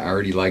 And I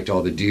already liked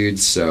all the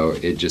dudes, so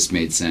it just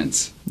made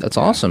sense. That's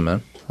awesome,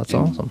 man. That's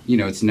And, awesome.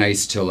 It's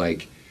nice to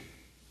like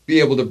be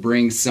able to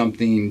bring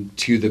something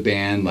to the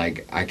band.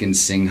 Like I can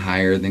sing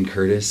higher than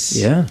Curtis.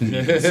 Yeah. He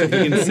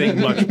can sing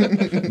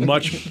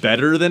much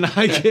better than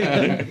I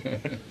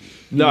can.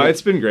 No,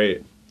 it's been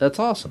great. That's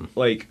awesome.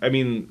 Like, I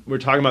mean, we're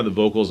talking about the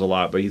vocals a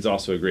lot, but he's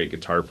also a great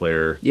guitar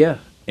player. Yeah.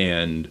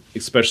 And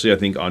especially, I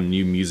think, on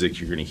new music,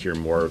 you're going to hear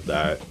more of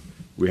that.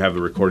 We have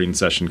a recording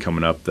session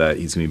coming up that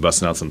he's going to be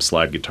busting out some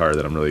slide guitar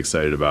that I'm really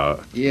excited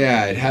about.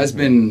 Yeah, it has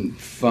been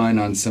fun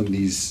on some of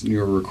these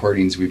newer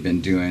recordings we've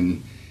been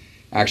doing,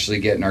 actually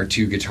getting our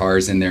two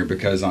guitars in there,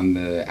 because on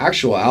the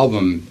actual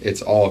album,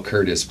 it's all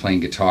Curtis playing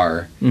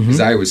guitar, because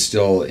I was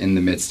still in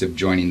the midst of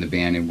joining the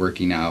band and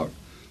working out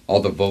all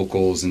the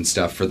vocals and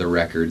stuff for the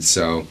record.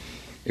 So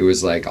it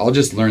was like, I'll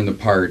just learn the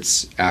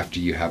parts after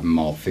you have them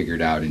all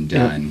figured out and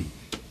done.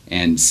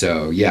 And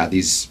so, yeah,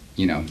 these,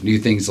 new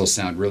things will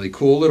sound really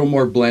cool. A little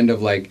more blend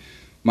of like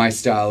my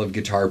style of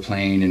guitar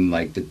playing and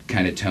like the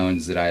kind of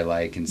tones that I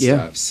like and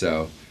stuff.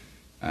 So,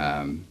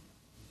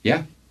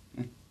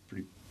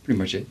 pretty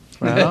much it.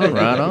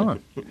 Right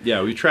on.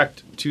 Yeah, we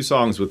tracked 2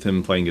 songs with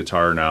him playing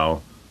guitar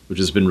now, which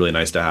has been really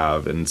nice to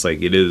have. And it's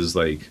like, it is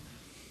like,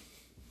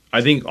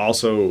 I think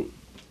also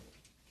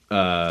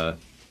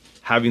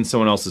having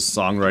someone else's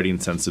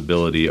songwriting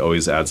sensibility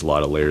always adds a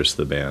lot of layers to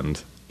the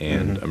band.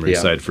 And I'm really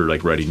excited for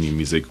like writing new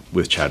music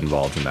with Chad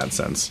involved in that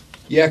sense.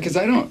 Yeah, because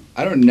I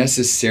don't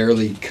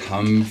necessarily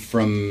come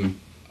from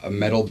a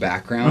metal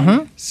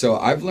background, so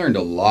I've learned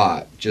a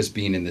lot just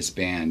being in this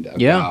band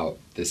about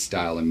this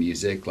style of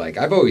music. Like,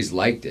 I've always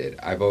liked it.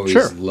 I've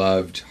always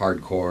loved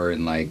hardcore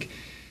and like,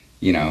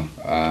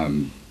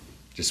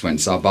 just went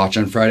and saw Botch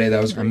on Friday.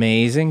 That was great.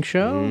 Amazing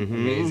show.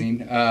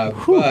 Amazing.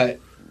 But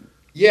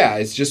yeah,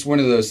 it's just one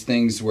of those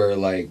things where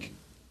like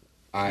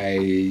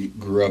I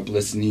grew up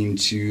listening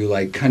to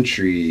like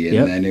country,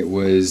 and then it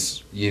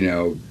was,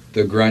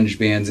 the grunge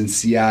bands in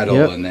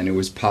Seattle, and then it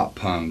was pop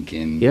punk,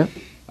 and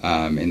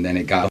and then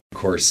it got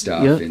hardcore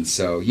stuff, and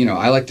so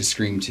I like to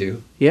scream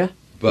too.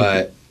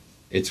 But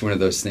it's one of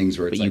those things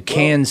where it's you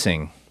can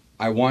sing.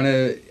 I want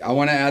to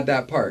add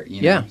that part.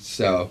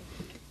 So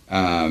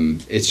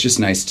it's just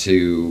nice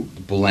to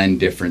blend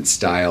different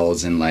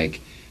styles and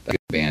like the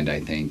band. I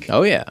think.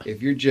 Oh yeah.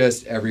 If you're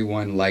just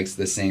everyone likes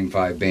the same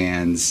 5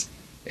 bands,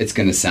 it's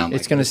going to sound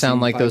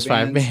like those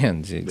 5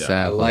 bands. Exactly.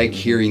 I like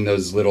hearing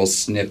those little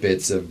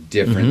snippets of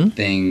different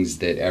things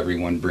that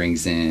everyone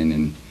brings in,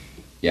 and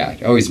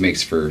it always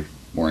makes for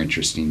more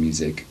interesting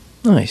music.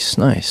 Nice.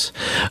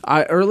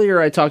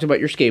 Earlier I talked about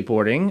your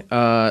skateboarding.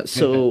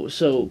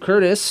 So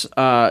Curtis,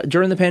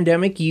 during the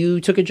pandemic,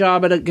 you took a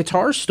job at a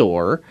guitar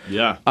store.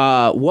 Yeah.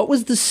 What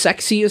was the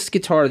sexiest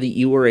guitar that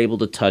you were able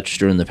to touch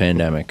during the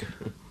pandemic?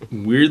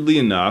 Weirdly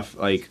enough,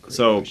 I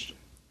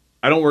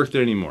don't work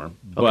there anymore.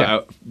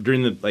 But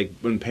during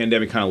when the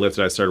pandemic kind of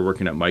lifted, I started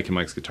working at Mike and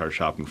Mike's Guitar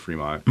Shop in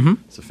Fremont.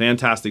 It's a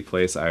fantastic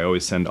place. I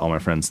always send all my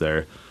friends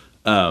there.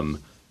 One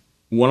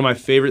of my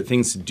favorite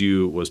things to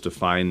do was to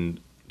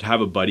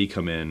have a buddy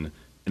come in,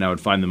 and I would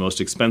find the most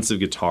expensive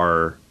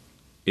guitar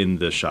in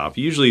the shop.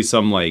 Usually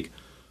some like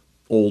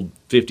old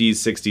 50s,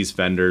 60s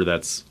Fender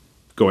that's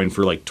going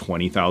for like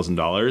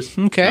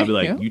 $20,000. Okay. I'd be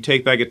like, you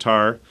take that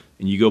guitar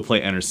and you go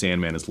play Enter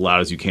Sandman as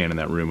loud as you can in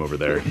that room over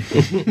there.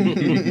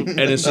 And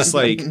it's just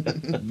like,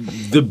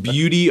 the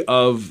beauty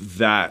of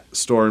that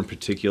store in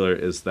particular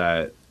is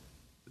that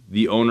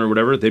the owner or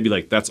whatever, they'd be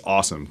like, that's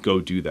awesome, go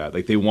do that.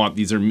 Like,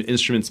 these are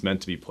instruments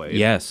meant to be played.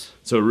 Yes.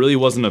 So it really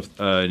wasn't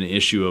an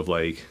issue of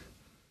like,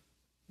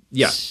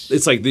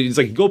 it's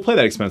like go play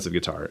that expensive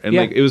guitar. And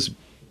like, it was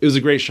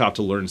a great shop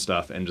to learn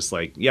stuff. And just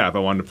like, if I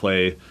wanted to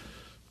play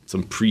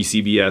some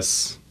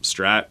pre-CBS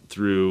Strat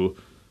through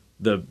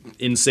the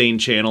insane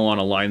channel on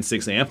a Line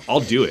 6 amp, I'll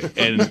do it,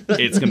 and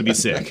it's going to be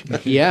sick.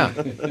 Yeah,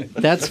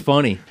 that's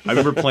funny. I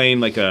remember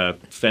playing like a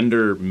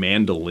Fender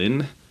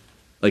mandolin,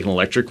 like an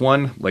electric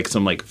one, like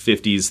some like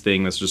 50s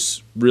thing that's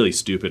just really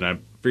stupid. And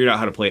I figured out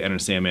how to play Enter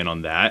Sandman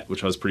on that,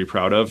 which I was pretty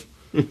proud of.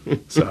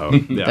 So,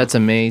 yeah. That's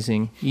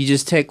amazing. You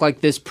just take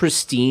like this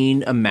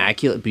pristine,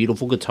 immaculate,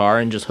 beautiful guitar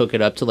and just hook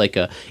it up to like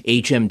a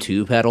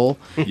HM2 pedal.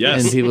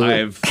 Yes, and people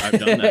I've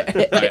done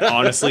that. I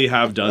honestly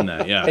have done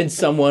that, yeah. And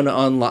someone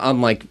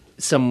on like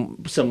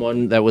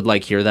someone that would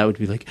like hear that would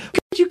be like,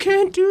 you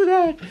can't do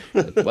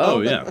that.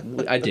 Well,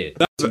 I did.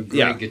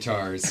 Great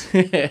guitars.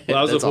 Well, that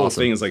was the whole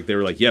thing. Is like they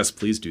were like, yes,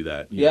 please do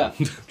that. You know?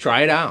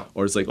 Try it out.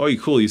 Or it's like, oh,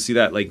 cool. You see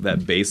that like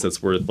that bass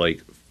that's worth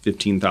like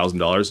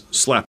 $15,000?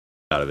 Slap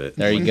out of it.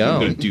 There you go.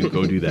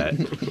 Go do that.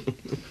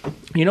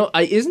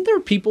 Isn't there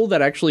people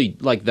that actually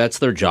like that's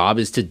their job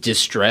is to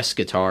distress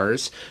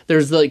guitars?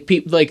 There's like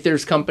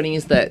there's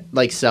companies that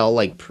like sell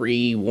like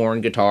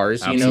pre-worn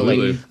guitars,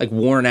 Absolutely. like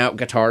worn out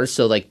guitars.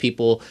 So like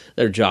people,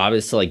 their job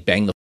is to like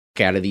bang the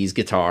fuck out of these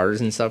guitars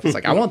and stuff. It's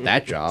like I want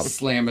that job.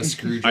 Slam a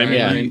screwdriver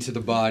into the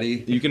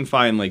body. You can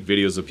find like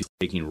videos of people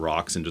taking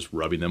rocks and just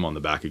rubbing them on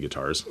the back of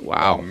guitars.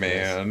 Wow,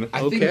 man.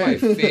 I think my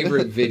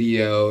favorite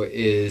video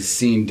is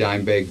seeing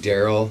Dimebag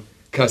Daryl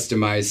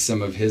customize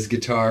some of his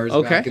guitars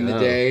back in the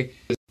day.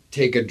 Just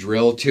take a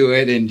drill to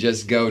it and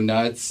just go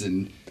nuts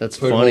and put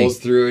holes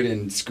through it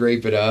and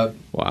scrape it up.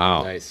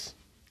 Wow. Nice.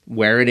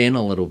 Wear it in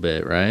a little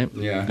bit, right?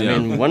 Yeah. I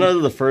mean, one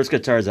of the first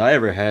guitars I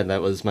ever had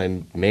that was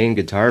my main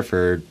guitar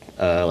for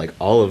like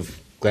all of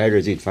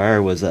Gladiators Eat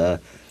Fire was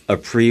a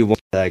pre-one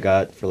that I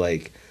got for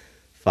like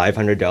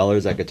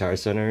 $500 at Guitar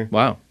Center.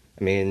 Wow.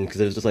 I mean,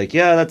 because it was just like,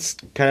 that's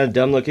kind of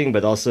dumb looking,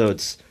 but also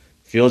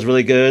feels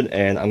really good,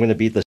 and I'm going to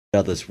beat the shit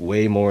out of this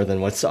way more than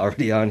what's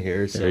already on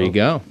here. So there you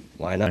go.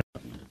 Why not?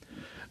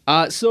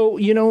 So,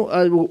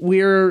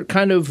 we're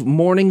kind of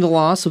mourning the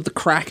loss of the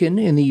Kraken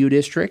in the U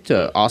District.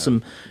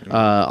 Awesome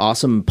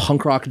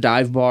punk rock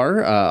dive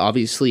bar.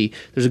 Obviously,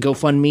 there's a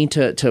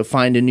GoFundMe to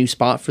find a new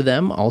spot for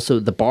them. Also,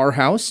 the Bar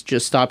House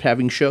just stopped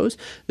having shows.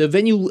 The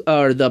venue,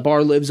 the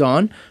bar lives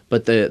on,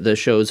 but the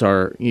shows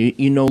are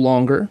no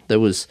longer. There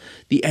was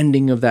the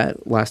ending of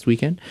that last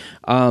weekend,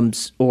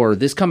 or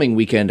this coming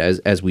weekend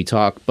as we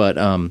talk. But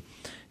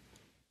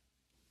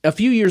a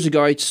few years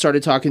ago, I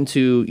started talking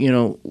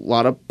to, a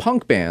lot of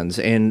punk bands,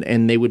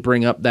 and they would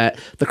bring up that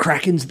the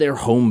Kraken's their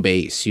home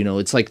base.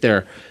 It's like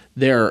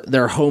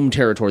their home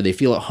territory. They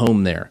feel at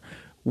home there.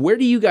 Where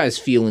do you guys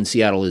feel in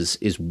Seattle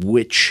is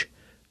Witch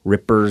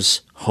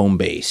Ripper's home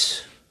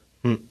base?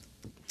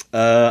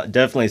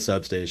 Definitely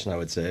Substation, I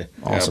would say.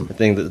 Awesome. I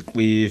think that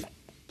we've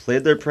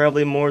played there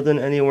probably more than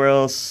anywhere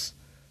else.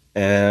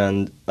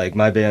 And like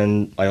my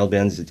old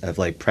bands have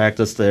like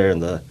practiced there in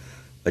the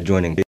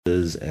adjoining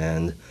bases,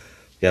 and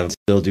yeah,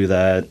 still do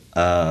that.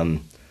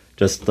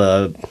 Just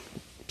the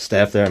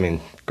staff there. I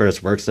mean,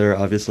 Curtis works there,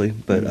 obviously,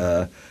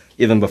 but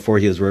even before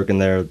he was working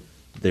there,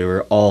 they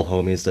were all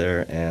homies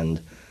there,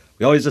 and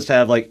we always just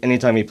have like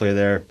anytime we play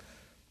there,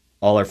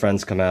 all our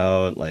friends come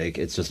out. Like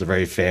it's just a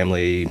very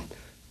family,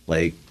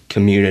 like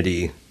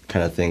community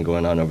kind of thing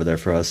going on over there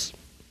for us.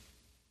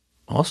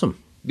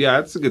 Awesome. Yeah,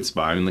 it's a good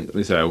spot. I mean, like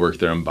I said, I work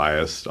there. I'm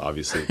biased,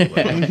 obviously.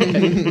 But,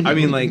 I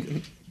mean, like,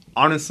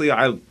 honestly,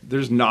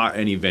 there's not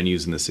any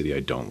venues in the city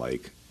I don't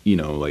like.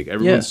 Like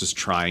everyone's just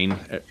trying.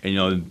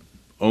 And,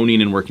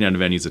 owning and working at a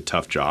venue is a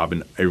tough job,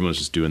 and everyone's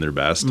just doing their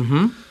best.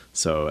 Mm-hmm.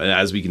 So, and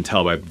as we can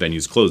tell by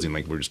venues closing,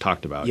 like we just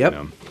talked about.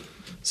 Yep.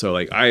 So,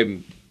 like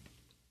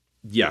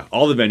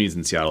all the venues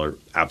in Seattle are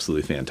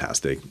absolutely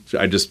fantastic.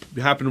 I just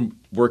happen to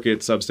work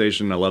at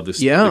Substation. I love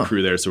the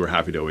crew there, so we're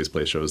happy to always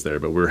play shows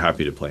there. But we're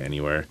happy to play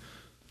anywhere.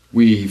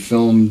 We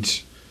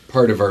filmed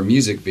part of our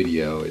music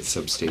video at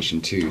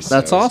Substation too. So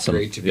that's awesome. It's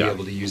great to be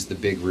able to use the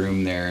big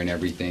room there and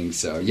everything.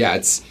 So yeah,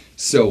 it's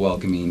so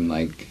welcoming.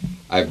 Like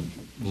I've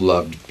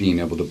loved being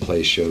able to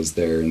play shows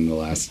there in the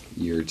last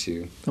year or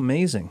two.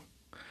 Amazing.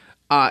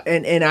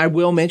 And I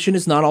will mention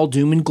it's not all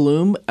doom and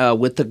gloom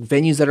with the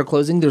venues that are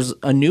closing. There's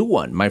a new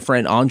one. My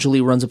friend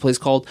Anjali runs a place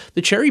called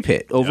the Cherry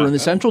Pit over in the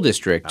Central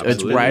District.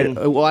 Absolutely. It's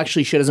right. Well,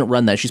 actually, she doesn't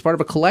run that. She's part of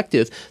a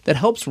collective that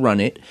helps run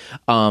it.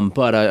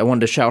 But I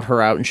wanted to shout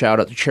her out and shout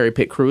out the Cherry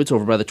Pit crew. It's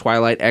over by the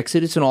Twilight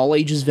exit. It's an all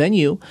ages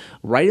venue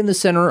right in the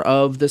center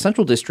of the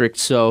Central District.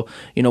 So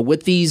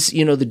with these,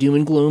 the doom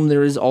and gloom,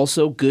 there is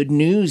also good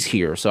news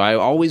here. So I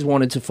always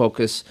wanted to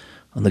focus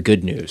on the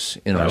good news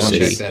in our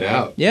city. Check that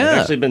out. Yeah. I've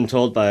actually been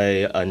told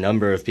by a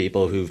number of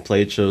people who've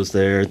played shows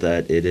there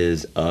that it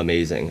is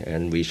amazing,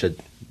 and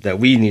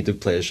we need to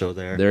play a show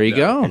there. There you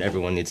go. And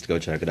everyone needs to go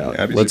check it out.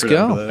 Yeah, let's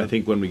go. I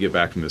think when we get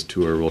back from this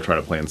tour, we'll try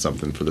to plan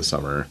something for the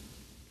summer.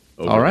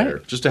 All right. There,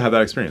 just to have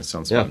that experience.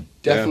 Sounds fun.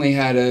 Definitely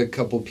had a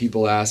couple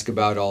people ask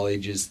about all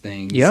ages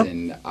things. Yep.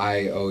 And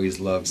I always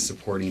love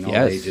supporting all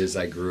Yes. ages.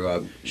 I grew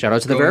up. Shout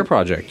out to the Vera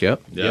Project.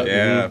 Yep.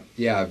 Yeah.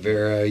 Yeah,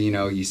 Vera,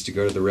 used to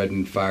go to the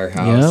Redmond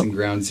Firehouse Yep. and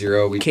Ground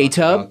Zero. We K-Tub,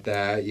 talked about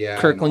that. Yeah.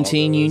 Kirkland and all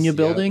Teen those. Union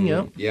Building. Yeah.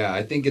 Yep. Yeah,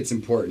 I think it's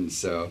important.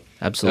 So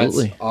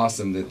Absolutely. That's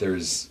awesome that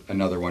there's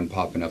another one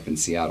popping up in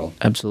Seattle.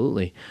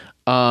 Absolutely.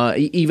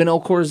 Even El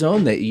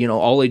Corazon, that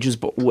all ages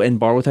and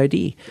bar with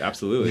ID.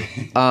 Absolutely.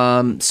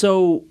 And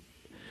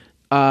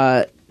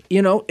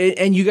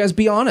you guys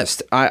be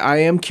honest. I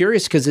am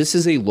curious because this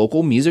is a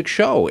local music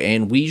show,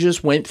 and we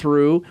just went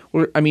through.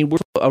 We're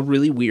a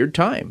really weird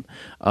time.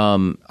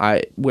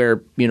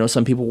 Where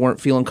some people weren't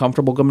feeling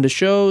comfortable coming to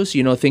shows.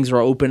 Things are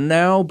open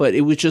now, but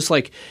it was just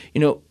like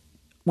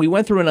we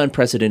went through an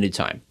unprecedented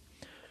time.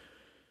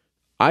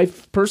 I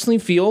personally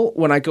feel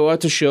when I go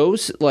out to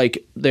shows,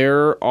 like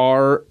there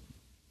are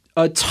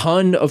a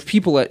ton of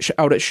people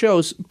out at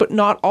shows, but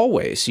not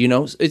always.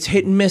 It's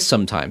hit and miss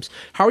sometimes.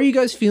 How are you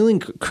guys feeling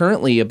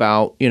currently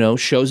about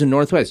shows in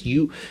Northwest?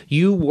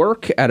 You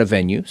work at a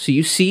venue, so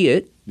you see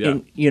it,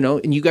 and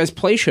you guys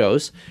play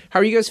shows.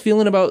 How are you guys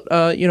feeling about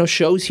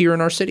shows here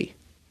in our city?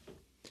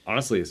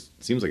 Honestly, it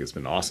seems like it's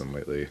been awesome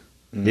lately.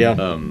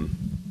 Yeah.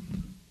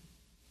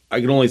 I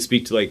can only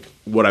speak to like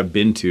what I've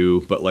been to,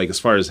 but like as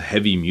far as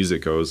heavy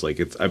music goes, like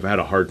I've had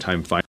a hard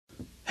time finding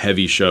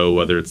heavy show,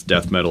 whether it's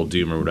death metal,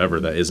 doom, or whatever,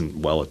 that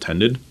isn't well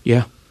attended.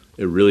 Yeah.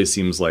 It really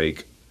seems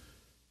like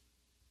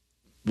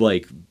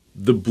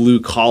the blue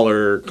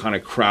collar kind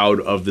of crowd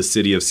of the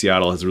city of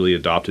Seattle has really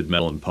adopted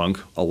metal and punk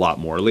a lot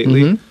more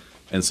lately. Mm-hmm.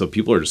 And so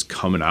people are just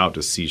coming out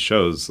to see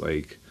shows.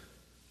 Like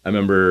I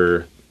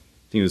remember,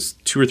 I think it was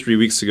 2 or 3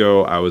 weeks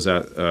ago, I was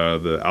at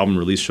the album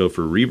release show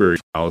for Reverb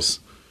House.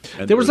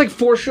 And there was like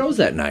 4 shows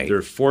that night. There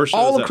were 4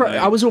 shows that night.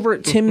 I was over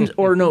at Tim's,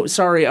 or no,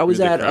 sorry, I was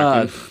at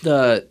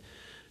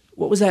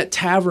what was that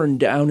tavern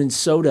down in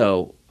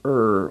Soto?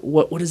 Or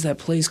what is that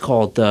place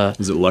called?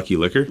 Is it Lucky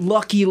Liquor?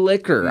 Lucky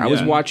Liquor. I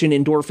was watching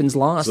Endorphins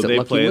Lost at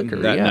Lucky Liquor.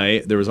 That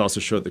night. There was also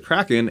a show at the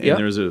Kraken, and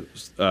there was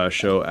a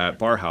show at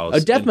Bar House.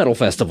 A death metal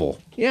festival.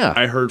 Yeah.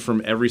 I heard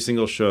from every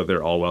single show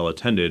they're all well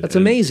attended. That's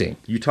amazing.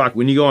 You talk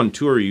when you go on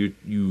tour,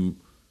 you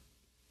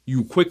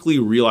you quickly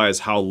realize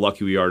how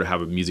lucky we are to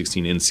have a music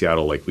scene in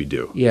Seattle like we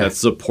do. Yeah. That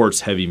supports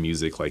heavy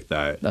music like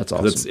that. That's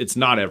awesome. It's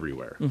not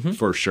everywhere,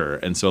 for sure.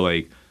 And so,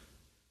 like,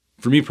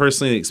 for me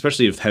personally,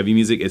 especially with heavy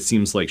music, it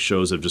seems like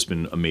shows have just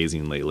been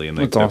amazing lately. And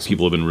like awesome.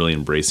 people have been really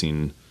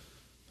embracing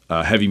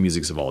heavy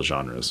musics of all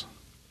genres.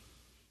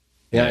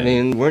 Yeah, I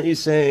mean, weren't you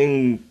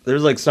saying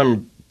there's like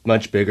some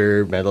much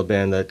bigger metal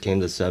band that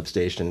came to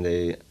Substation?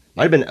 They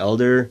might have been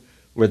Elder,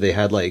 where they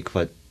had like,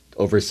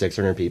 over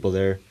 600 people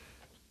there.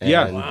 And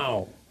yeah.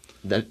 Wow.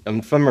 That,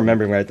 if I'm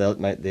remembering right, they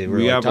were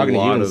like talking to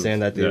you and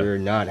saying that they were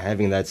not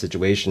having that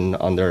situation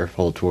on their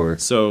whole tour.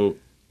 So,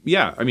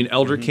 yeah, I mean,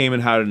 Elder came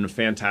and had a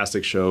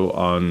fantastic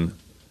show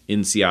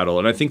in Seattle,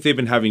 and I think they've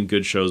been having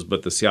good shows,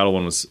 but the Seattle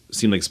one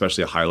seemed like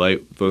especially a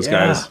highlight with those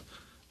guys.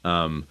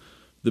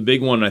 The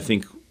big one I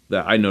think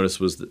that I noticed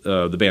was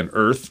the band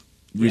Earth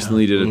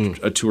recently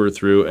did a tour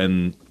through,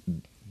 and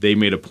they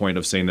made a point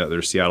of saying that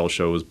their Seattle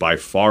show was by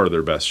far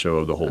their best show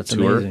of the whole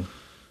tour. Amazing.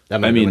 That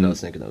might be what I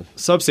was thinking of.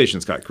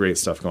 Substation's got great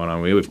stuff going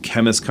on. We have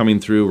Chemist coming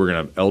through. We're gonna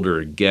have Elder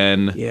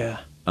again. Yeah.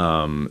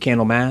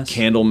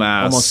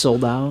 Candlemass. Almost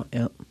sold out.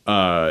 Yep.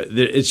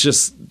 It's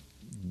just.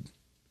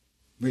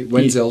 Wait,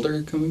 when's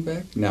Elder coming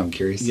back? Now I'm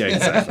curious. Yeah,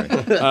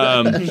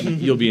 exactly.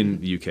 You'll be in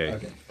the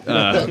UK.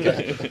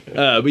 Okay.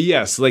 But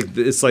yes,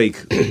 it's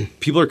like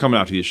people are coming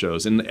out to these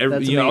shows, and all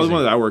the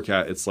one that I work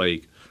at, it's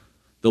like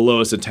the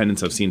lowest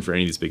attendance I've seen for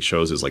any of these big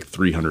shows is like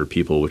 300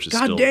 people, which is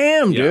God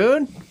damn,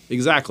 dude.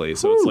 Exactly.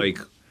 So it's like.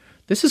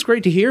 This is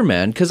great to hear,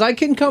 man, because I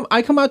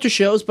come out to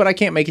shows, but I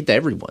can't make it to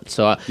everyone.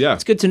 So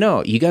it's good to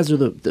know. You guys are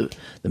the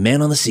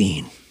man on the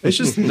scene. It's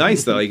just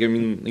nice that, like, I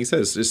mean, like you said,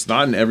 it's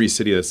not in every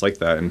city that's like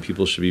that, and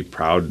people should be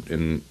proud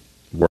in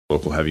the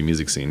local heavy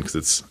music scene because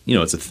it's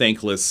a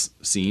thankless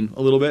scene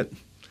a little bit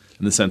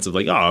in the sense of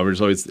like,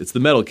 it's the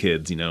metal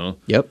kids,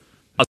 Yep.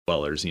 Us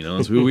dwellers,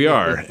 it's who we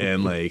are,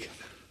 and like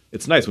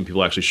it's nice when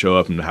people actually show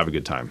up and have a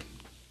good time.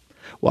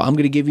 Well, I'm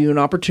going to give you an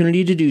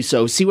opportunity to do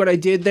so. See what I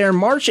did there?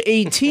 March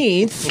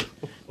 18th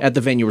at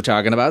the venue we're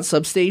talking about,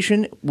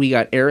 Substation, we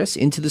got Eris,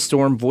 Into the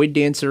Storm, Void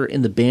Dancer,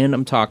 and the band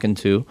I'm talking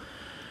to,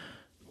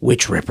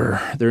 Witch Ripper.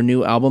 Their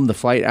new album, The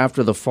Flight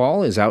After the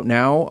Fall, is out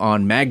now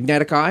on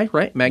Magnetic Eye,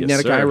 right?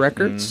 Magnetic Eye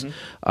Records.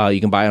 You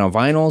can buy it on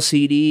vinyl,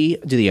 CD.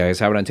 Do the guys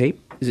have it on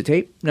tape? Is it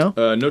tape? No?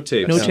 No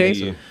tape. No tape?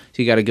 So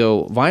you got to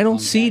go vinyl,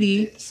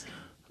 CD.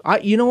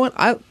 You know what?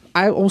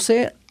 I will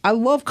say it. I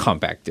love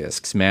compact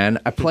discs, man.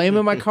 I play them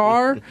in my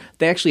car.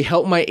 They actually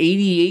help my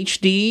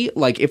ADHD.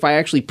 Like, if I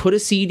actually put a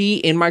CD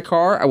in my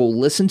car, I will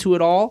listen to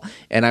it all,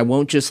 and I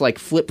won't just, like,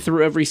 flip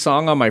through every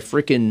song on my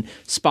freaking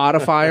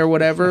Spotify or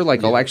whatever.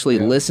 Like, I'll actually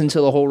listen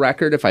to the whole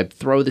record if I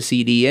throw the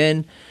CD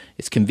in.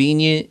 It's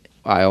convenient.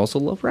 I also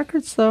love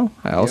records, though.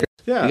 You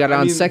got it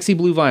on Sexy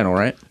Blue Vinyl,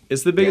 right?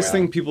 It's the biggest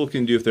thing people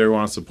can do if they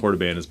want to support a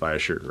band is buy a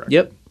shirt record.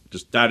 Yep.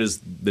 Just that is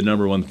the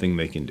number one thing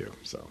they can do.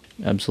 So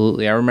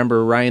absolutely, I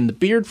remember Ryan the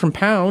Beard from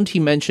Pound.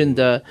 He mentioned,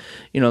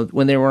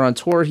 when they were on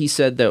tour, he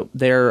said that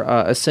they're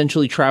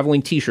essentially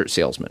traveling T-shirt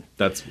salesmen.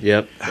 That's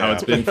how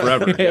it's been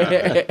forever.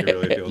 It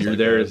really feels you're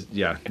there.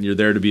 You're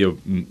there to be a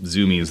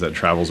Zoomies that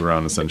travels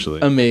around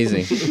essentially.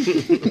 Amazing.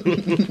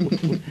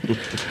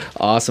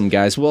 Awesome,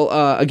 guys. Well,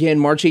 again,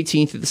 March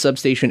 18th at the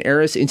Substation,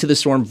 Eris, Into the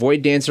Storm,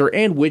 Void Dancer,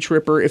 and Witch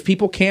Ripper. If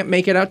people can't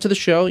make it out to the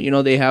show,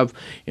 they have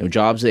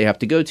jobs they have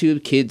to go to,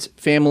 kids,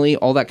 family,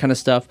 all that kind of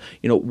stuff.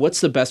 What's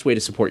the best way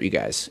to support you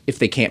guys if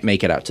they can't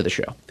make it out to the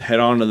show? Head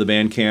on to the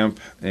Bandcamp,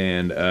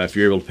 and if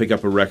you're able to pick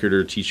up a record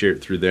or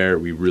t-shirt through there,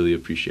 we really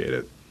appreciate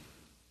it.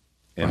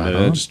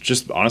 And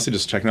just honestly,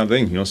 just checking out the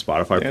thing.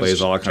 Spotify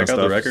plays all that kind of stuff. Check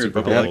out the record.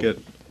 Super People like it.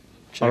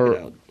 Check it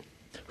out.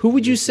 Who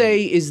would you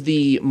say is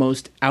the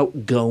most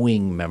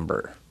outgoing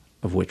member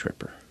of Witch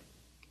Ripper?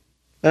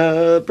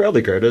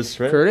 Probably Curtis,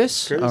 right?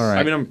 Curtis? All right.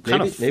 I mean, I'm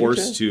kind of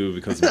forced to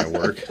because of my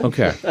work.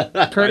 Okay.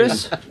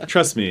 Curtis?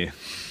 Trust me.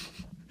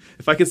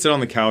 If I could sit on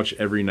the couch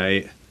every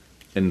night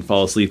and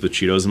fall asleep with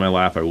Cheetos in my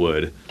lap, I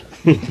would.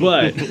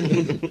 But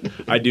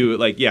I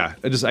do, I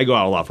go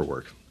out a lot for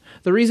work.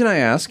 The reason I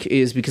ask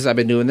is because I've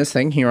been doing this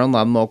thing here on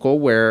Loud and Local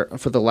where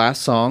for the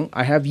last song,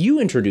 I have you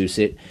introduce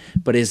it,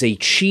 but as a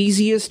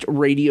cheesiest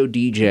radio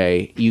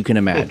DJ you can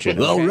imagine.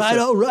 Okay?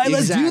 All right,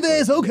 let's do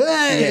this,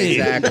 okay.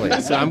 Yeah,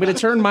 exactly. So I'm going to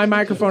turn my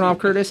microphone off,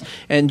 Curtis,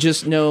 and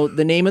just know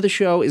the name of the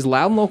show is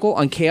Loud and Local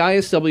on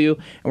KISW,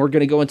 and we're going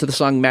to go into the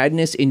song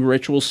Madness in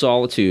Ritual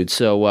Solitude.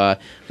 So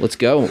let's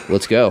go.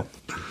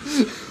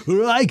 All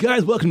right,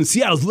 guys, welcome to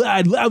Seattle's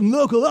Loud and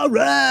Local. All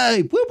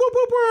right. Whoop, whoop,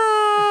 whoop,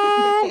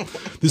 whoop.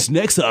 This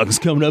next song is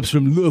coming up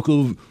from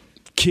local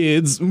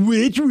kids.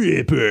 Witch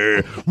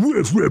Ripper.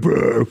 Witch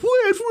Ripper.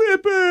 Witch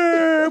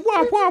Ripper.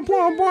 Wah, wah,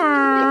 wah,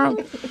 wah.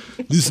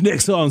 This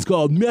next song is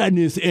called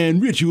Madness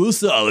and Ritual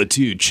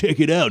Solitude. Check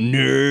it out,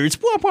 nerds.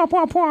 Wah, wah,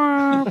 wah,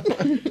 wah.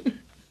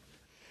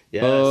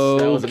 Yes,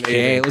 that was amazing.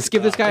 Okay, let's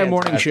give this guy a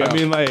morning show. I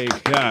mean, I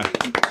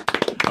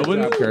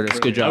wouldn't, Curtis.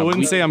 Good job. I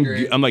wouldn't say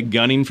I'm like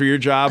gunning for your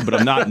job, but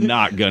I'm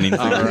not gunning for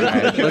All your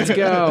right, let's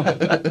go.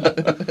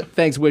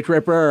 Thanks, Witch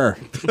Ripper.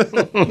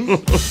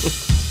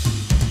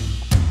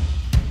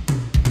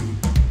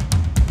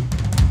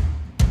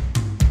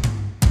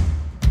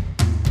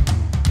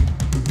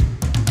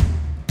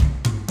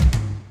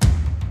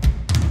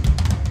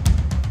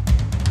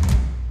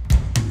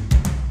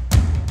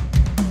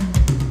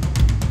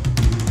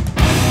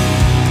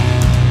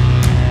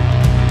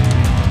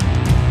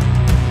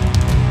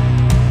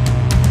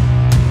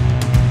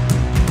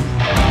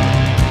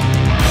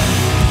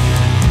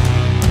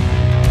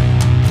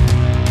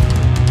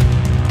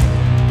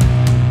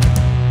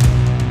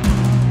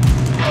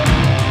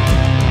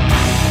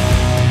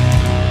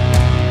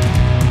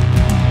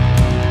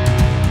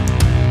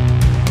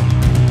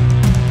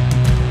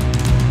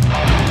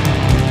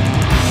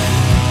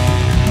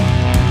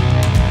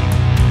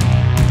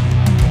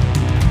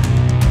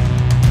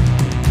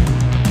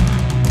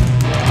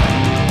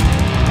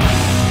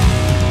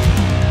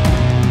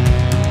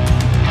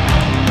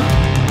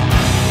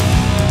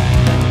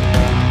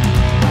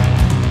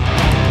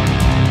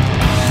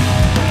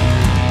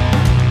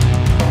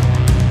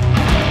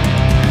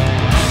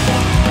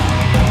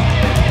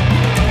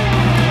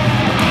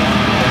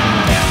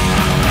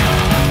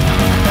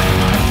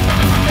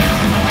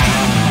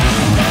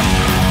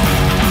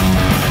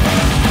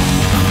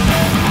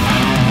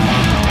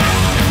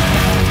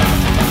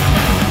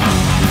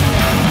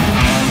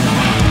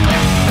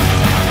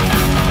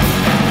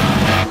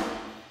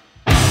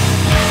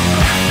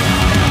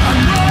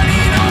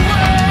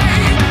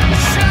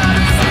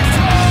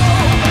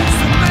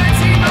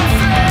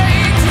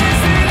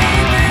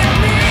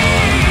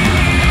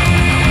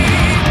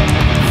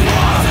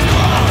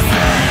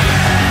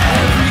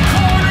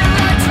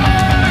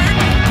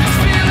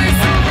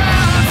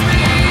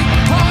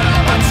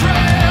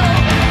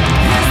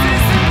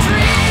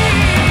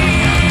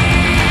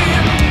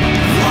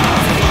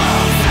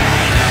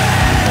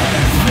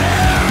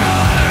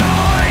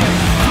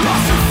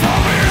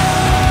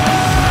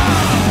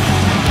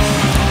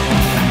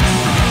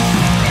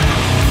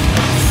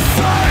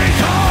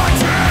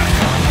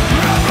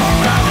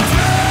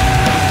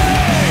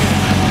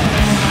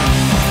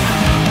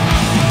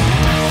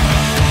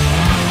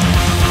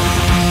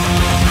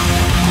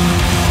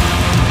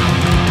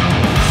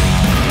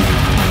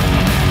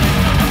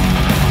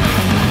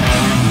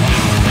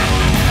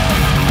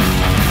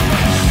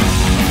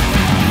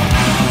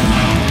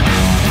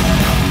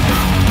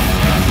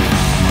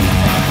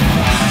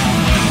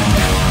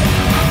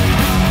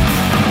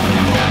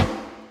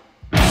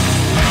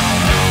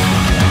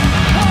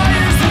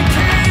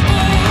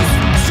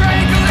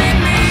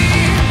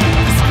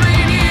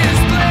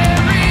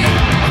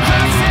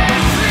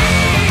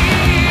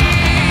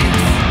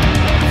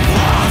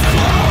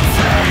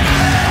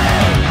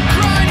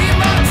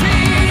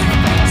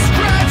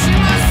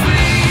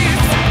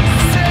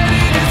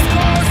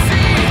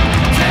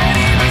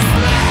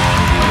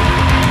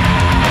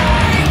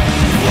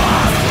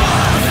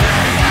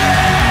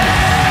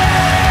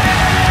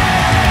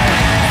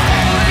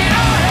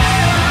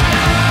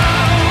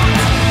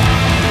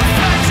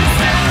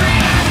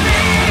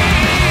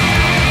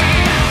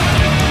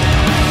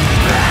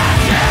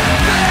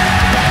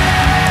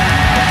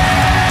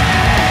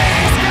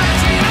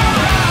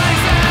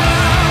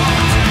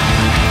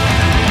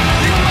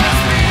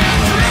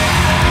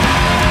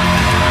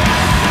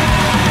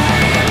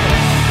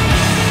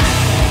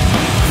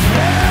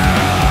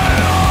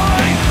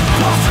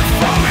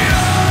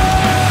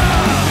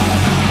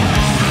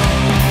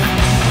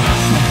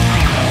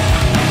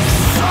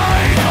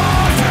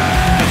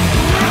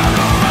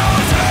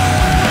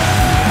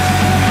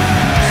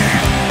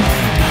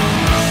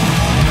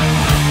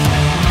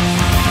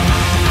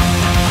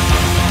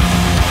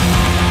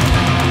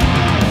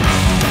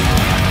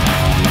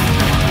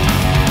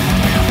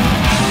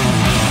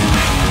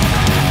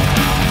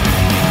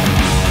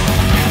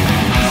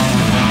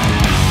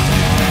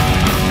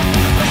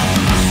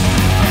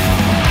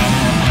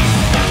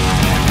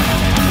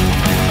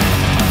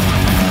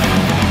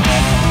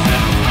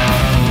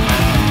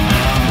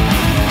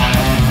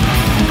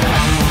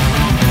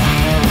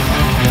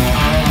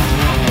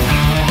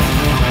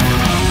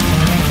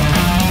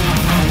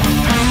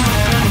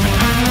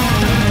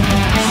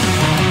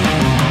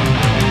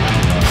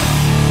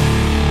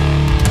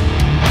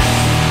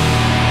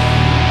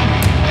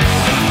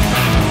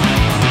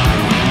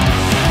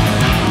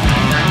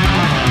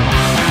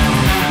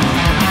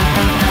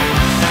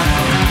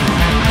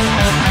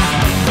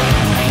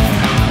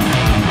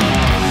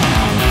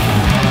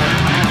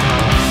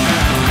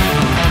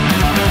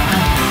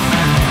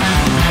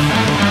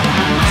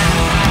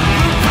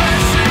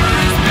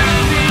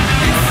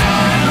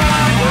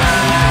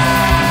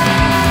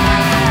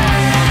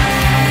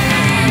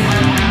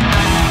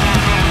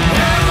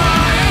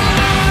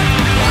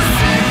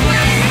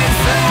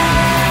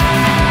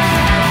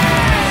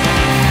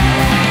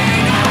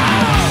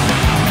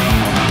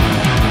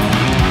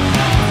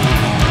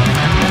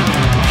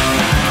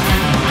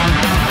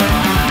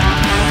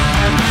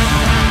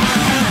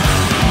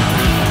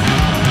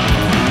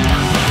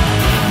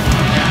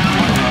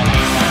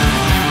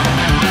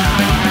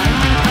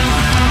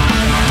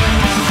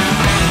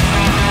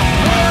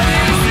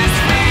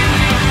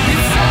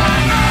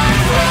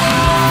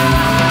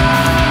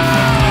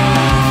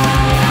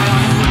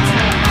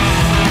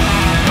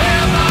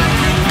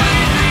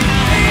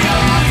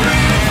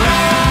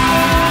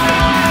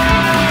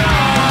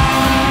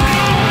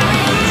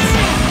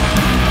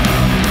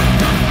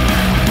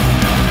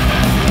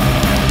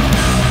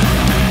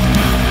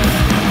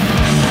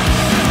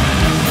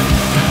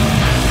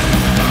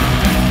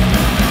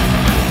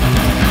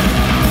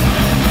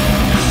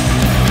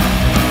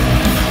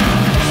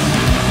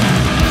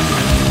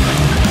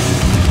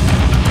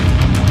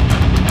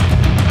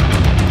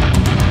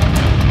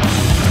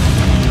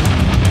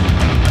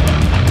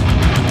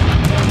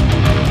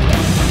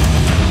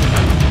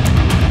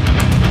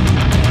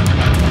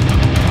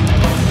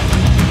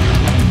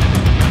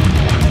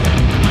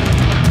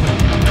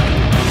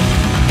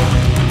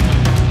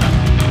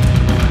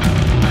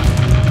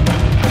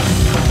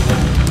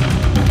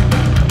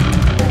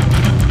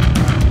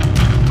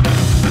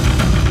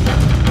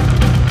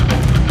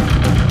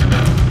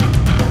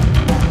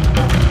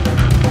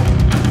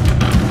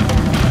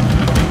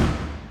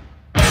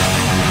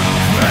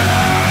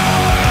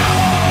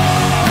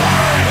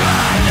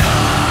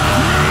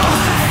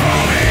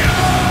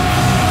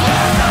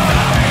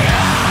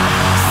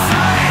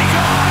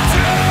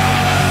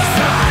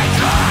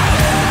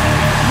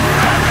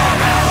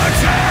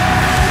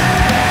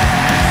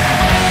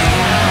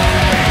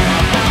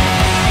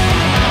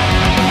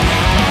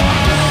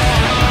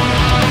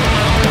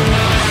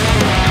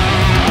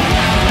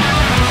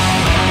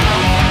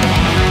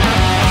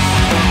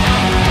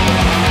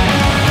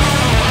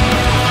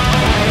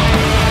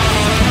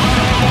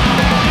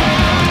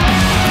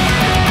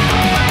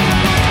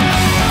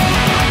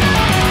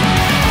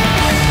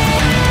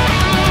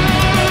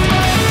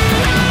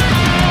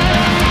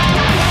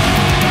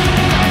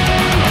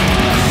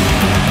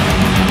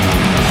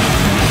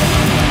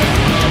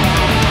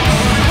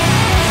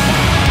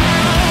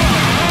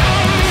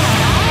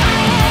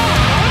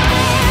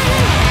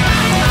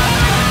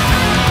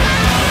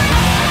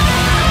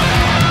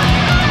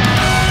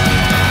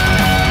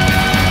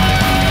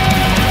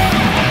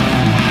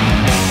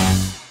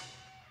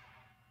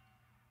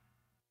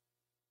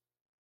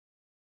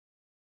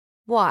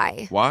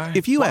 Why? Why?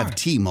 If you have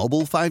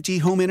T-Mobile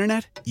 5G home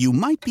internet, you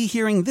might be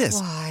hearing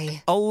this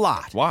Why? a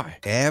lot. Why?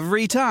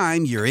 Every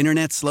time your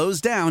internet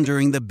slows down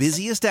during the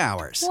busiest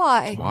hours.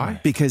 Why?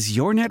 Why? Because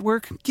your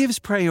network gives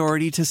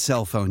priority to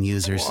cell phone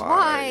users.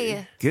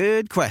 Why?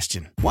 Good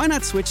question. Why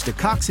not switch to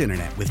Cox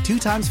Internet with 2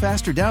 times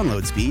faster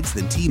download speeds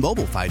than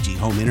T-Mobile 5G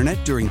home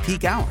internet during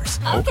peak hours?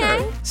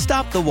 Okay.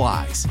 Stop the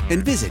whys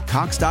and visit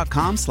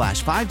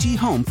cox.com/5G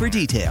home for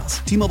details.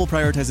 T-Mobile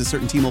prioritizes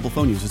certain T-Mobile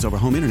phone users over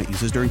home internet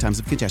users during times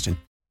of congestion.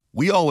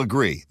 We all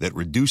agree that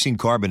reducing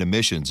carbon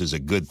emissions is a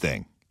good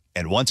thing.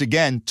 And once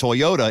again,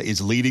 Toyota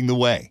is leading the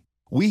way.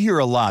 We hear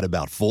a lot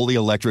about fully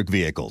electric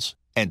vehicles,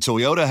 and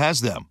Toyota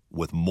has them,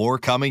 with more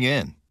coming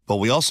in. But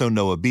we also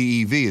know a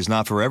BEV is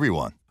not for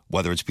everyone,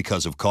 whether it's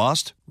because of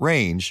cost,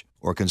 range,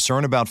 or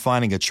concern about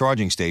finding a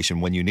charging station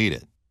when you need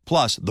it.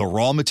 Plus, the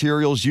raw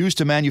materials used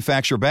to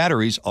manufacture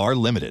batteries are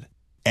limited.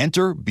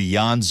 Enter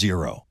Beyond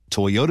Zero,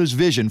 Toyota's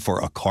vision for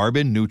a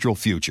carbon-neutral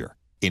future.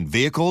 In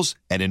vehicles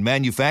and in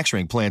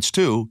manufacturing plants,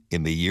 too,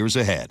 in the years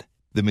ahead.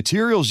 The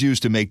materials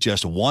used to make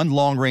just one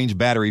long-range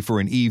battery for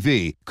an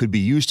EV could be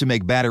used to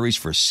make batteries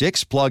for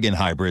 6 plug-in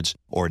hybrids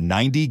or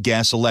 90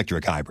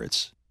 gas-electric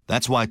hybrids.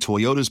 That's why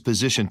Toyota's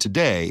position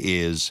today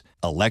is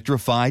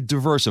electrified,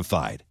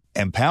 diversified,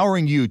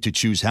 empowering you to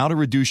choose how to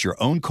reduce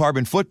your own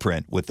carbon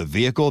footprint with the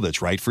vehicle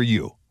that's right for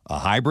you, a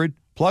hybrid,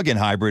 plug-in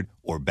hybrid,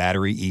 or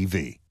battery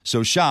EV.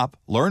 So shop,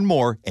 learn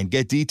more, and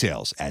get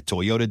details at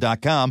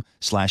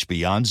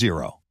toyota.com/beyond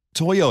zero.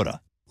 Toyota,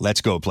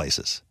 let's go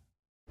places.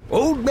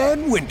 Old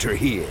Man Winter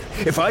here.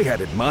 If I had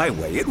it my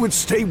way, it would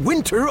stay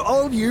winter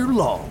all year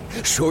long.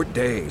 Short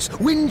days,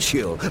 wind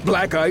chill,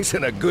 black ice,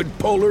 and a good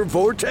polar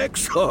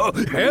vortex. Oh,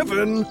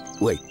 heaven.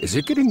 Wait, is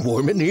it getting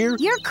warm in here?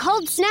 Your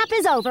cold snap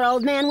is over,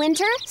 Old Man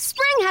Winter.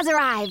 Spring has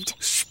arrived.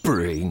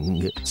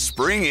 Spring.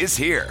 Spring is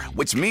here,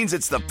 which means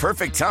it's the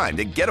perfect time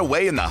to get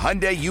away in the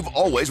Hyundai you've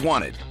always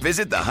wanted.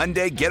 Visit the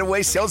Hyundai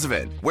Getaway Sales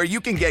Event, where you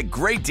can get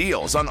great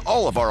deals on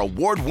all of our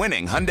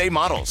award-winning Hyundai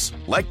models,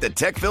 like the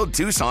tech-filled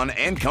Tucson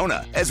and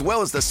Kona, as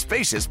well as the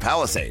spacious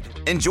Palisade.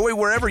 Enjoy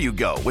wherever you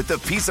go with the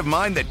peace of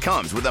mind that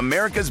comes with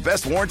America's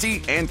best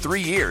warranty and 3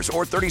 years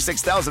or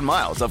 36,000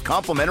 miles of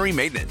complimentary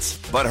maintenance.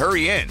 But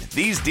hurry in,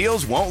 these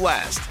deals won't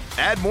last.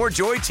 Add more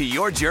joy to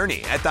your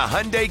journey at the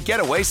Hyundai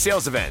Getaway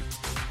Sales Event.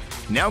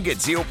 Now get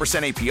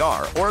 0%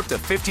 APR or up to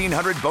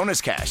 $1,500 bonus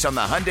cash on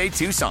the Hyundai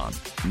Tucson.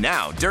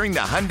 Now during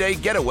the Hyundai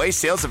Getaway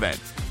Sales Event.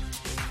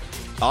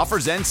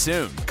 Offers end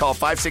soon. Call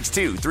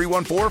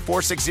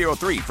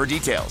 562-314-4603 for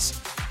details.